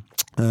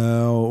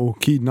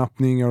 Och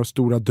kidnappningar och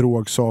stora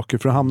drogsaker.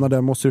 För att hamna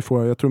där måste du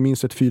få, jag tror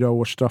minst ett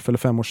 4-årsstraff eller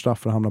 5-årsstraff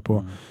för att hamna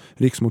på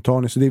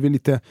riksmottagning. Så det är väl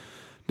lite...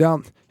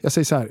 Jag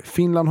säger så här,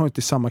 Finland har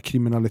inte samma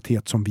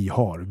kriminalitet som vi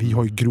har. Vi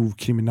har ju grov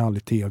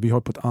kriminalitet, vi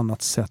har på ett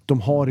annat sätt.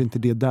 De har inte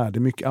det där. Det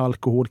är mycket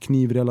alkohol,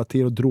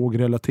 knivrelaterade och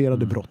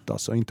drogrelaterade brott.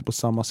 Alltså inte på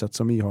samma sätt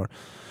som vi har.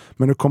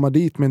 Men att komma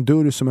dit med en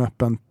dörr som är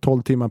öppen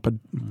 12 timmar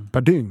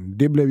per dygn,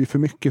 det blev ju för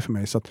mycket för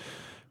mig. Så att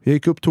jag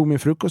gick upp, tog min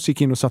frukost,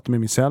 gick in och satte mig i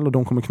min cell, och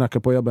de kommer knacka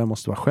på, jag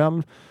måste vara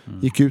själv.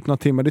 Gick ut några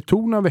timmar. Det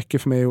tog några veckor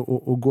för mig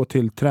att gå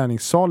till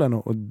träningssalen,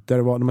 och där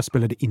det var, när man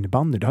spelade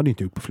innebandy, det hade jag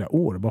inte gjort på flera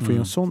år, bara för att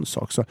göra en sån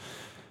sak. Så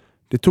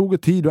det tog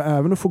ett tid, och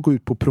även att få gå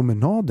ut på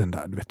promenaden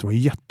där, du vet, det var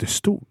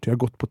jättestort. Jag har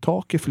gått på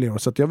tak i flera år,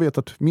 så att jag vet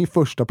att min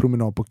första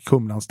promenad på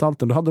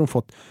Kumlaanstalten, då hade de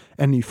fått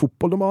en ny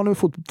fotboll. De bara,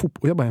 fått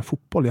fotboll. Jag bara, en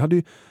fotboll? Jag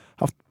hade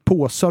haft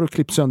påsar och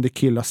klippt sönder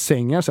killars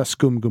sängar, så här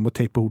skumgum och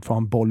tejpa ihop för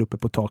en boll uppe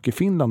på tak i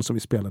Finland som vi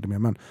spelade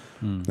med. Men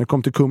när jag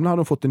kom till Kumla hade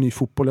de fått en ny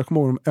fotboll. Jag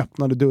kommer ihåg de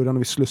öppnade dörren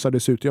och vi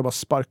slussades ut. Jag bara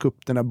sparkade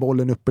upp den där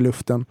bollen upp i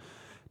luften.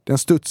 Den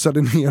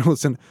studsade ner och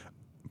sen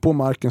på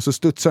marken så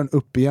studsade den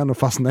upp igen och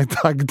fastnade i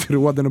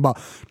taggtråden och bara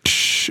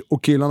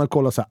och killarna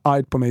kollade så här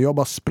argt på mig. Jag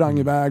bara sprang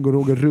iväg och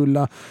rågade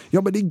rulla.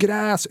 Jag bara, det är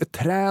gräs, ett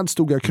träd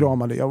stod jag och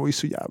kramade. Jag var ju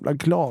så jävla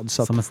glad.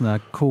 Så att... Som en sån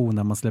här ko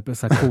när man släpper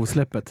så här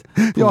kosläppet.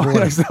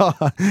 Ja,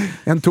 exakt.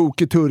 En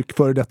tokig turk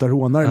före detta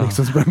rånare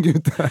liksom sprang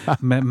ut.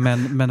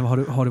 men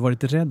har du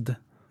varit rädd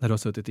när du har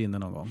suttit inne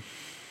någon gång?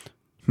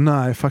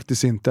 Nej,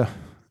 faktiskt inte.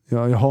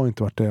 Jag har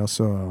inte varit det.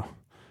 Alltså...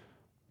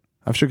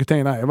 Jag försöker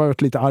tänka, jag har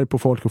varit lite arg på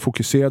folk och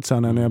fokuserad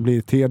sen när jag blir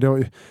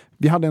irriterad.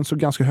 Vi hade en så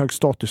ganska hög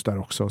status där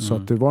också. Så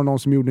att det var någon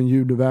som gjorde en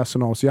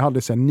ljudväsen av oss. Jag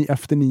hade sen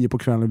efter 9 på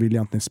kvällen ville jag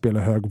egentligen spela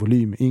hög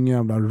volym. Ingen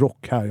jävla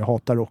rock här. Jag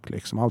hatar rock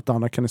liksom. Allt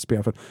annat kan ni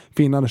spela för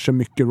finnarna kör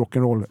mycket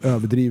rock'n'roll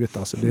överdrivet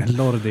alltså.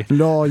 Lordi.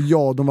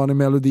 Ja, de vann i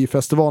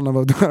Melodifestivalen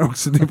var där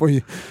också. Det var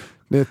ju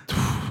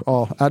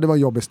det var en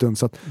jobbig stund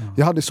så att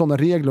jag hade sådana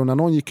regler och när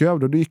någon gick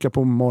över då gick jag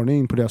på morgonen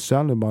in på deras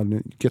cell och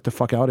bara get the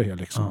fuck out of here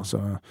liksom.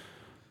 Så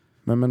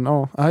Men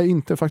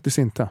faktiskt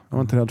inte. Jag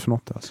var inte rädd för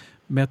något. Alltså.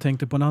 Men jag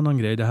tänkte på en annan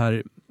grej. Det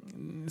här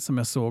som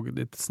jag såg,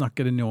 det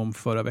snackade ni om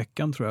förra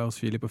veckan tror jag hos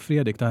Filip och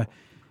Fredrik. Det här,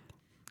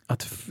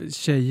 att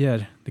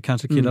tjejer, det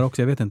kanske killar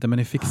också, jag vet inte, men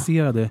är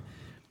fixerade,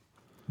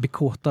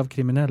 bekåta av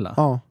kriminella.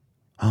 Ja.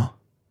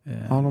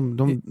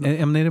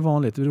 Är det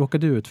vanligt? Råkar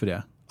du ut för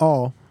det?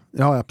 Ja,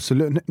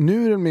 absolut.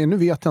 Nu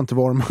vet jag inte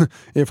vad de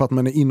är för att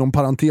man är inom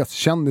parentes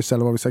kändis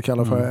eller vad vi ska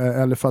kalla för,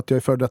 eller för att jag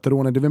är före detta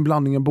rånare. Det är väl en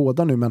blandning av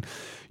båda nu, men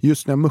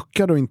just när jag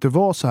muckade och inte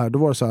var så här, då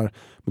var det så här,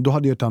 men då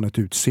hade jag ett annat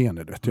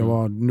utseende. Vet.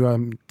 Nu är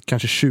jag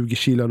kanske 20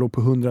 kilo, låg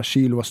på 100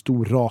 kilo, var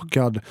stor,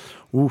 rakad.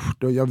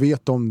 Jag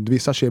vet om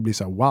vissa tjejer blir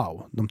så här,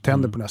 wow, de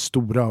tänder på det här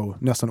stora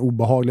och nästan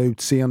obehagliga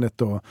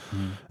utseendet. Och,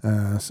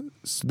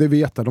 så det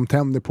vet jag, de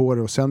tänder på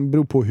det och sen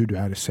beror på hur du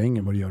är i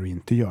sängen, vad du gör och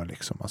inte gör.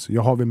 Liksom. Alltså,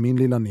 jag har väl min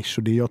lilla nisch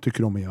och det jag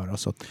tycker om att göra.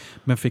 Så att...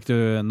 Men fick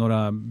du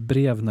några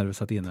brev när du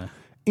satt inne?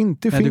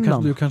 Inte i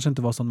Finland. Du kanske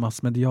inte var sån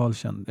massmedial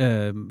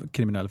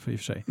kriminell för i och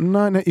för sig.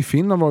 Nej, i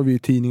Finland var vi i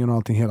tidningen och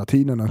allting hela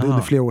tiden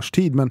under flera års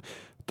tid, men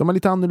de har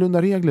lite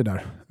annorlunda regler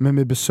där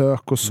med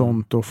besök och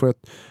sånt och för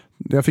att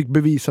jag fick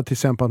bevisa till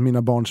exempel att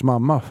mina barns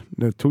mamma,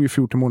 det tog ju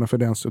 14 månader för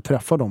den att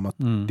träffa dem att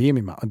det är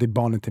min mamma, det är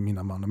barnet till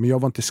mina mamma, men jag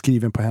var inte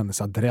skriven på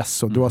hennes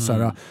adress och det var så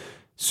här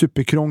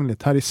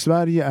superkrångligt. Här i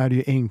Sverige är det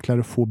ju enklare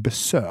att få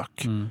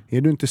besök.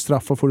 Är du inte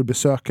straffad får du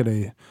besöka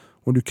dig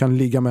och du kan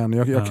ligga med henne.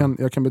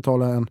 Jag kan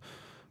betala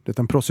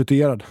en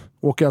prostituerad.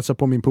 Åker alltså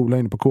på min polare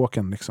inne på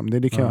kåken. Liksom. Det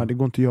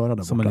går inte att göra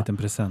där som borta. En liten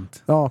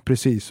present. Ja,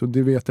 precis. Och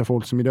det vet jag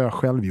folk som idag har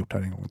själv gjort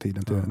här en gång i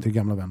tiden till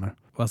gamla vänner.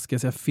 Vad ska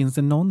jag säga? Finns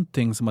det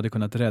någonting som hade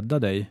kunnat rädda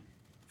dig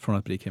från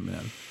att bli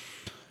kriminell?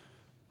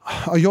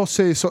 Ja, jag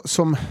säger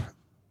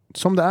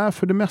som det är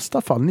för det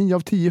mesta fall. 9 av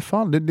 10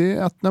 fall. Det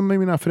är att när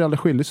mina föräldrar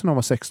skilde sig när jag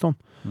var 16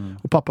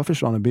 och pappa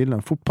försvann i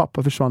bilden. Fort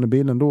pappa försvann i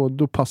bilden,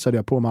 då passade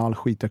jag på med all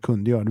skit jag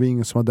kunde göra. Det var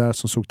ingen som var där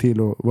som såg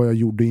till och vad jag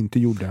gjorde och inte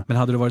gjorde. Men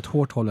hade du varit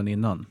hårt hållen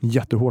innan?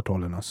 Jättehårt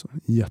hållen alltså.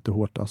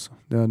 Jättehårt alltså.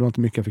 Det var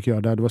inte mycket jag fick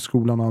göra där. Det var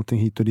skolan och allting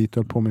hit och dit.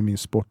 Jag höll på med min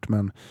sport.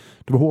 Men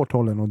det var hårt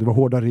hållen och det var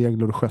hårda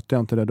regler och då skötte jag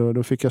inte det.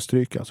 Då fick jag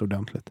stryka alltså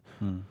ordentligt.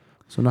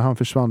 Så när han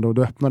försvann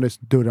då öppnades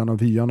dörrarna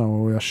och vyarna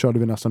och jag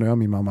körde nästan över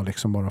min mamma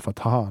liksom bara för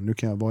att nu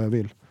kan jag vad jag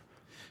vill.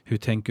 Hur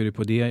tänker du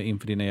på det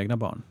inför dina egna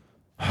barn?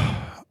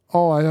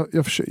 Ja,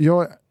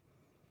 jag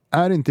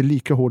är inte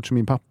lika hård som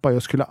min pappa.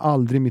 Jag skulle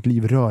aldrig i mitt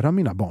liv röra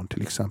mina barn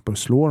till exempel.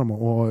 Slå dem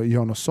och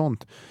göra något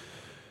sånt.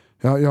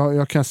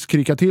 Jag kan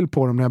skrika till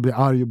på dem när jag blir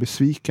arg och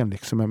besviken.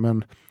 Liksom.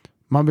 Men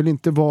man vill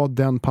inte vara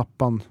den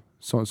pappan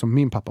som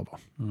min pappa var.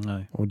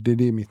 Nej. Och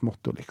det är mitt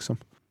motto liksom.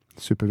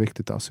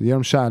 Superviktigt alltså. Ge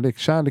dem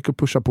kärlek och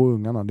pusha på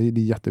ungarna. Det är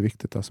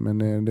jätteviktigt alltså.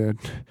 Men det är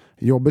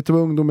jobbigt att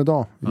vara ungdom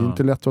idag. Det är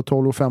inte lätt att vara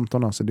 12 och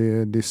 15 alltså. Det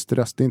är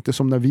stress. Det är inte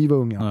som när vi var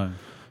unga. Nej.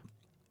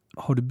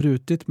 Har du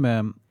brutit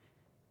med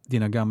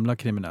dina gamla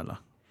kriminella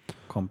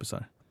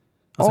kompisar?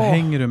 Alltså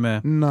hänger du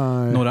med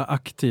några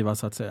aktiva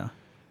så att säga?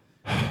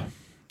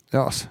 Ja,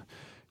 alltså,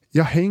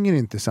 jag hänger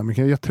inte så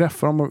mycket. Jag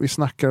träffar dem och vi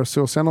snackar och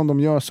så. Och sen om de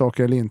gör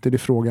saker eller inte, det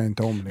frågar jag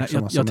inte om.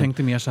 Liksom. Jag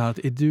tänkte mer så här, att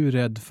är du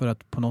rädd för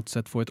att på något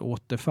sätt få ett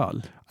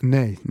återfall?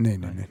 Nej,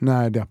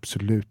 det är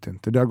absolut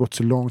inte. Det har gått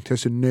så långt, jag är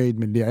så nöjd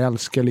med det. Jag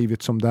älskar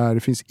livet som det är. Det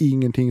finns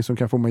ingenting som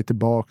kan få mig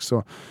tillbaka.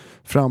 Så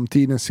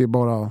framtiden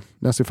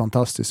ser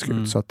fantastisk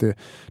ut. Så att det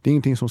är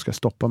ingenting som ska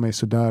stoppa mig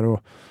så där.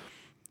 Och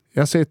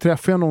jag säger,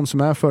 träffar jag någon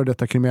som är för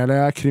detta kriminell,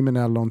 eller är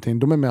kriminell någonting,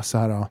 de är mest så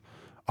här...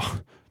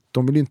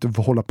 De vill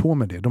inte hålla på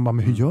med det. De bara,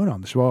 men hur gör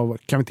Anders?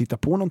 Kan vi titta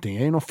på någonting?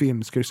 Är det någon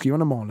film? Ska du skriva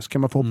någon manus?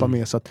 Kan man få hoppa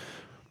med? Så att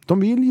de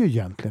vill ju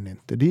egentligen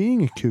inte. Det är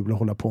inget kul att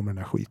hålla på med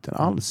den här skiten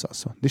alls.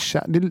 Alltså.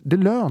 Det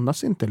lönar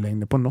sig inte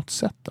längre på något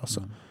sätt.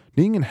 Alltså.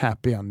 Det är ingen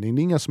happy ending.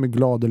 Det är ingen som är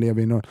glad att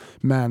leva i någon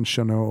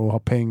mansion och ha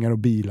pengar och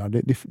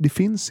bilar. Det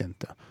finns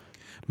inte.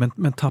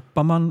 Men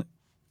tappar man...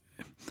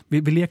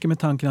 Vi leker med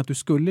tanken att du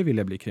skulle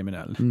vilja bli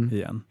kriminell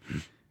igen.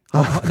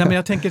 Nej, men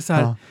jag tänker så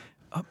här...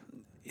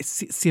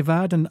 ser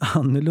världen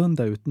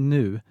annorlunda ut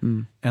nu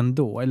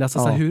ändå? Eller alltså,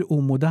 så här, hur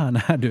omodern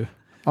är du?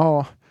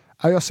 Ja,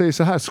 jag säger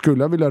så här,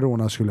 skulle jag vilja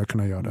råna skulle jag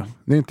kunna göra det.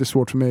 Det är inte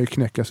svårt för mig att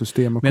knäcka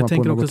system och men jag komma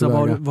på tänker något också,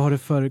 tillväga. vad har du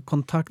för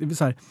kontakt?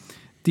 Så här,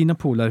 dina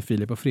polare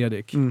Filip och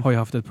Fredrik har ju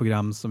haft ett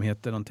program som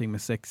heter någonting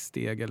med 6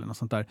 steg eller något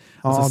sånt där.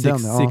 Alltså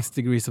 6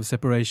 degrees of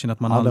separation, att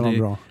man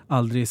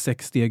aldrig är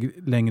 6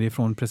 steg längre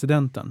ifrån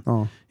presidenten.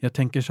 Ja. Jag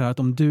tänker så här att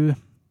om du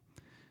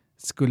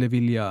skulle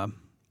vilja,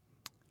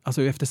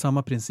 alltså efter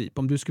samma princip,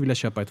 om du skulle vilja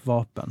köpa ett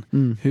vapen,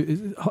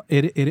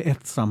 är det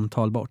ett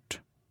samtal bort?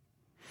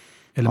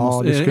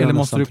 Eller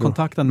måste du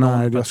kontakta någon?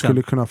 Nej, jag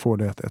skulle kunna få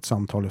det ett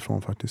samtal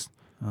ifrån faktiskt.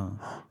 Ja.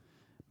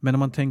 Men om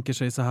man tänker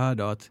sig så här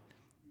då,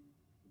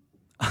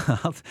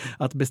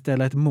 att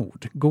beställa ett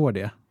mord, går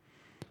det?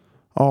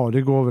 Ja,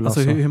 det går väl.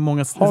 Alltså, hur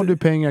många... Har du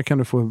pengar kan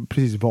du få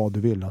precis vad du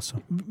vill. Alltså.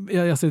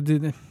 Alltså,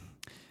 det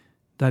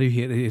här är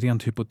ju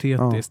rent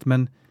hypotetiskt,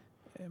 men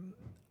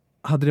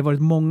hade det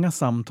varit många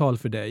samtal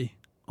för dig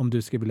om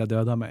du skulle vilja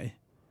döda mig?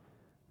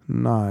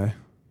 Nej.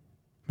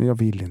 Men jag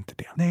vill inte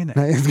det. Nej.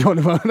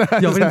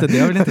 Jag vill inte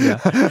det.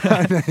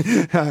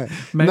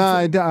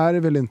 Nej, det är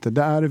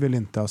det väl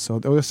inte. Alltså.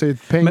 Och jag säger,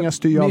 pengar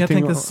styr allting.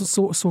 Men jag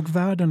tänkte, såg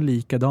världen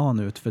likadan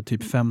ut för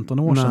typ 15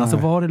 år sedan? Alltså,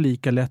 var det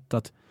lika lätt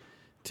att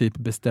typ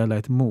beställa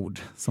ett mord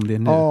som det är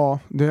nu? Ja,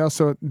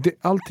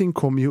 allting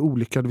kom ju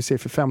olika. Det vill säga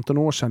för 15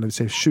 år sedan, det vill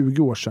säga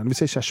 20 år sedan, det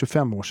vill säga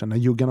 25 år sedan när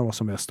juggarna var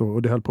som mest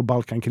och det höll på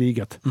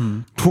Balkankriget.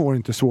 Då var det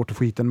inte svårt att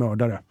få hit en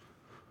mördare.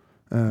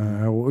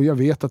 Och jag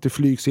vet att det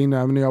flygs in,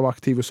 även när jag var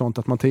aktiv och sånt,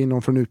 att man tar in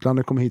någon från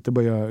utlandet, kommer hit och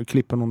börjar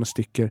klippa någon och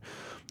sticker.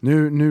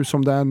 Nu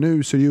som det är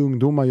nu så är ju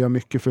ungdomar gör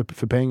mycket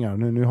för pengar.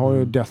 Nu har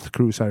jag Death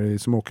Cruise här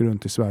som åker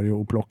runt i Sverige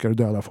och plockar och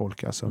dödar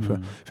folk alltså,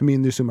 för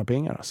mindre summa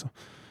pengar alltså.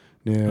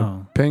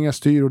 Pengar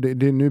styr, och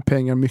det är nu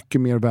pengar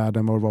mycket mer värde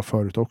än vad det var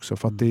förut också,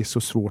 för att det är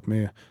så svårt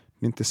med,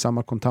 det är inte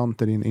samma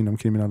kontanter inom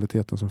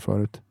kriminaliteten som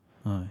förut.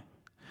 Nej.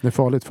 Det är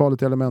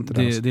farligt element.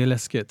 Det är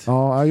läskigt.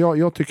 Ja,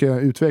 jag tycker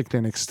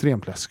utvecklingen är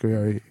extremt läskig och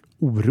jag är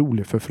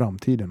orolig för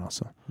framtiden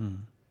alltså.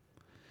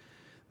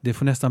 Det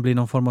får nästan bli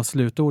någon form av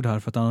slutord här,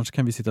 för att annars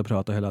kan vi sitta och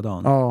prata hela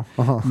dagen. Ja,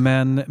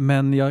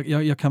 men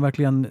jag kan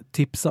verkligen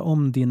tipsa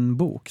om din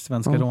bok,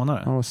 Svenska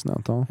rånare. Ja,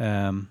 snällt. Ja.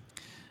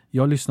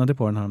 Jag lyssnade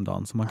på den här om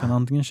dagen, så man kan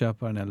antingen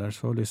köpa den eller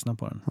så lyssna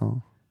på den.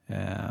 Ja.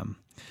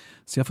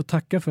 Så jag får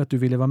tacka för att du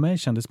ville vara med i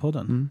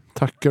Kändispodden.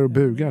 Tackar och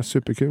bugar,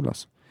 superkul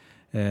alltså.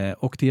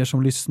 Och till er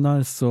som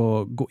lyssnar,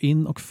 så gå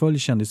in och följ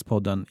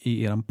Kändispodden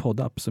i er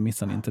poddapp, så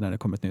missar ni inte när det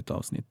kommer ett nytt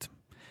avsnitt.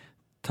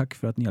 Tack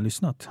för att ni har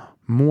lyssnat.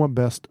 Må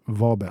bäst,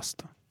 var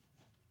bäst.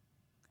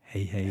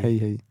 Hej.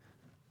 Hej.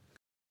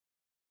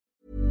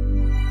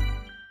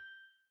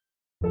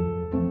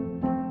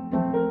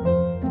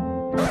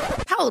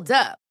 Hold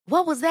up.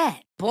 What was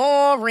that?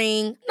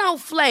 Boring. No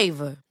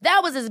flavor.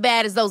 That was as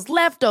bad as those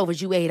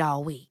leftovers you ate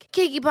all week.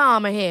 Keke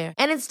Palmer here,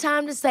 and it's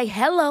time to say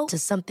hello to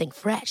something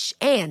fresh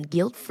and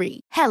guilt-free.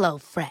 Hello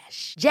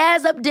Fresh.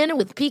 Jazz up dinner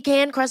with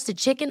pecan-crusted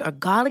chicken or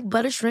garlic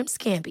butter shrimp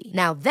scampi.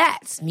 Now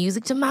that's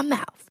music to my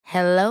mouth.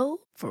 Hello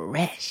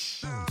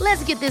Fresh.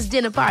 Let's get this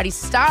dinner party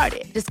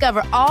started.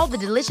 Discover all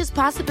the delicious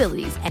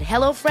possibilities at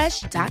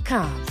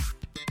hellofresh.com.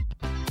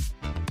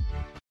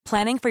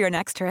 Planning for your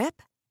next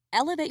trip?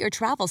 Elevate your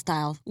travel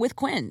style with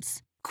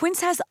Quince.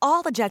 Quince has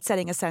all the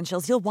jet-setting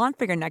essentials you'll want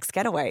for your next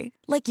getaway,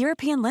 like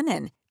European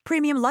linen,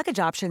 premium luggage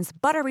options,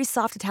 buttery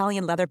soft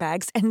Italian leather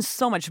bags, and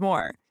so much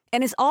more.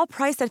 And is all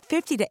priced at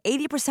 50 to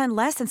 80%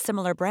 less than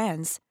similar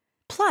brands.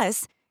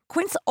 Plus,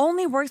 Quince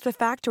only works with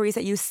factories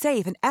that use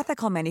safe and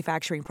ethical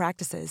manufacturing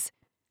practices.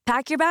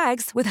 Pack your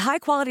bags with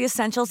high-quality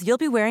essentials you'll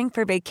be wearing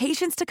for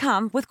vacations to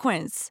come with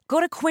Quince. Go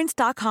to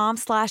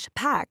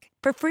quince.com/pack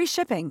for free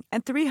shipping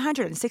and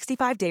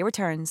 365-day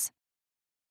returns.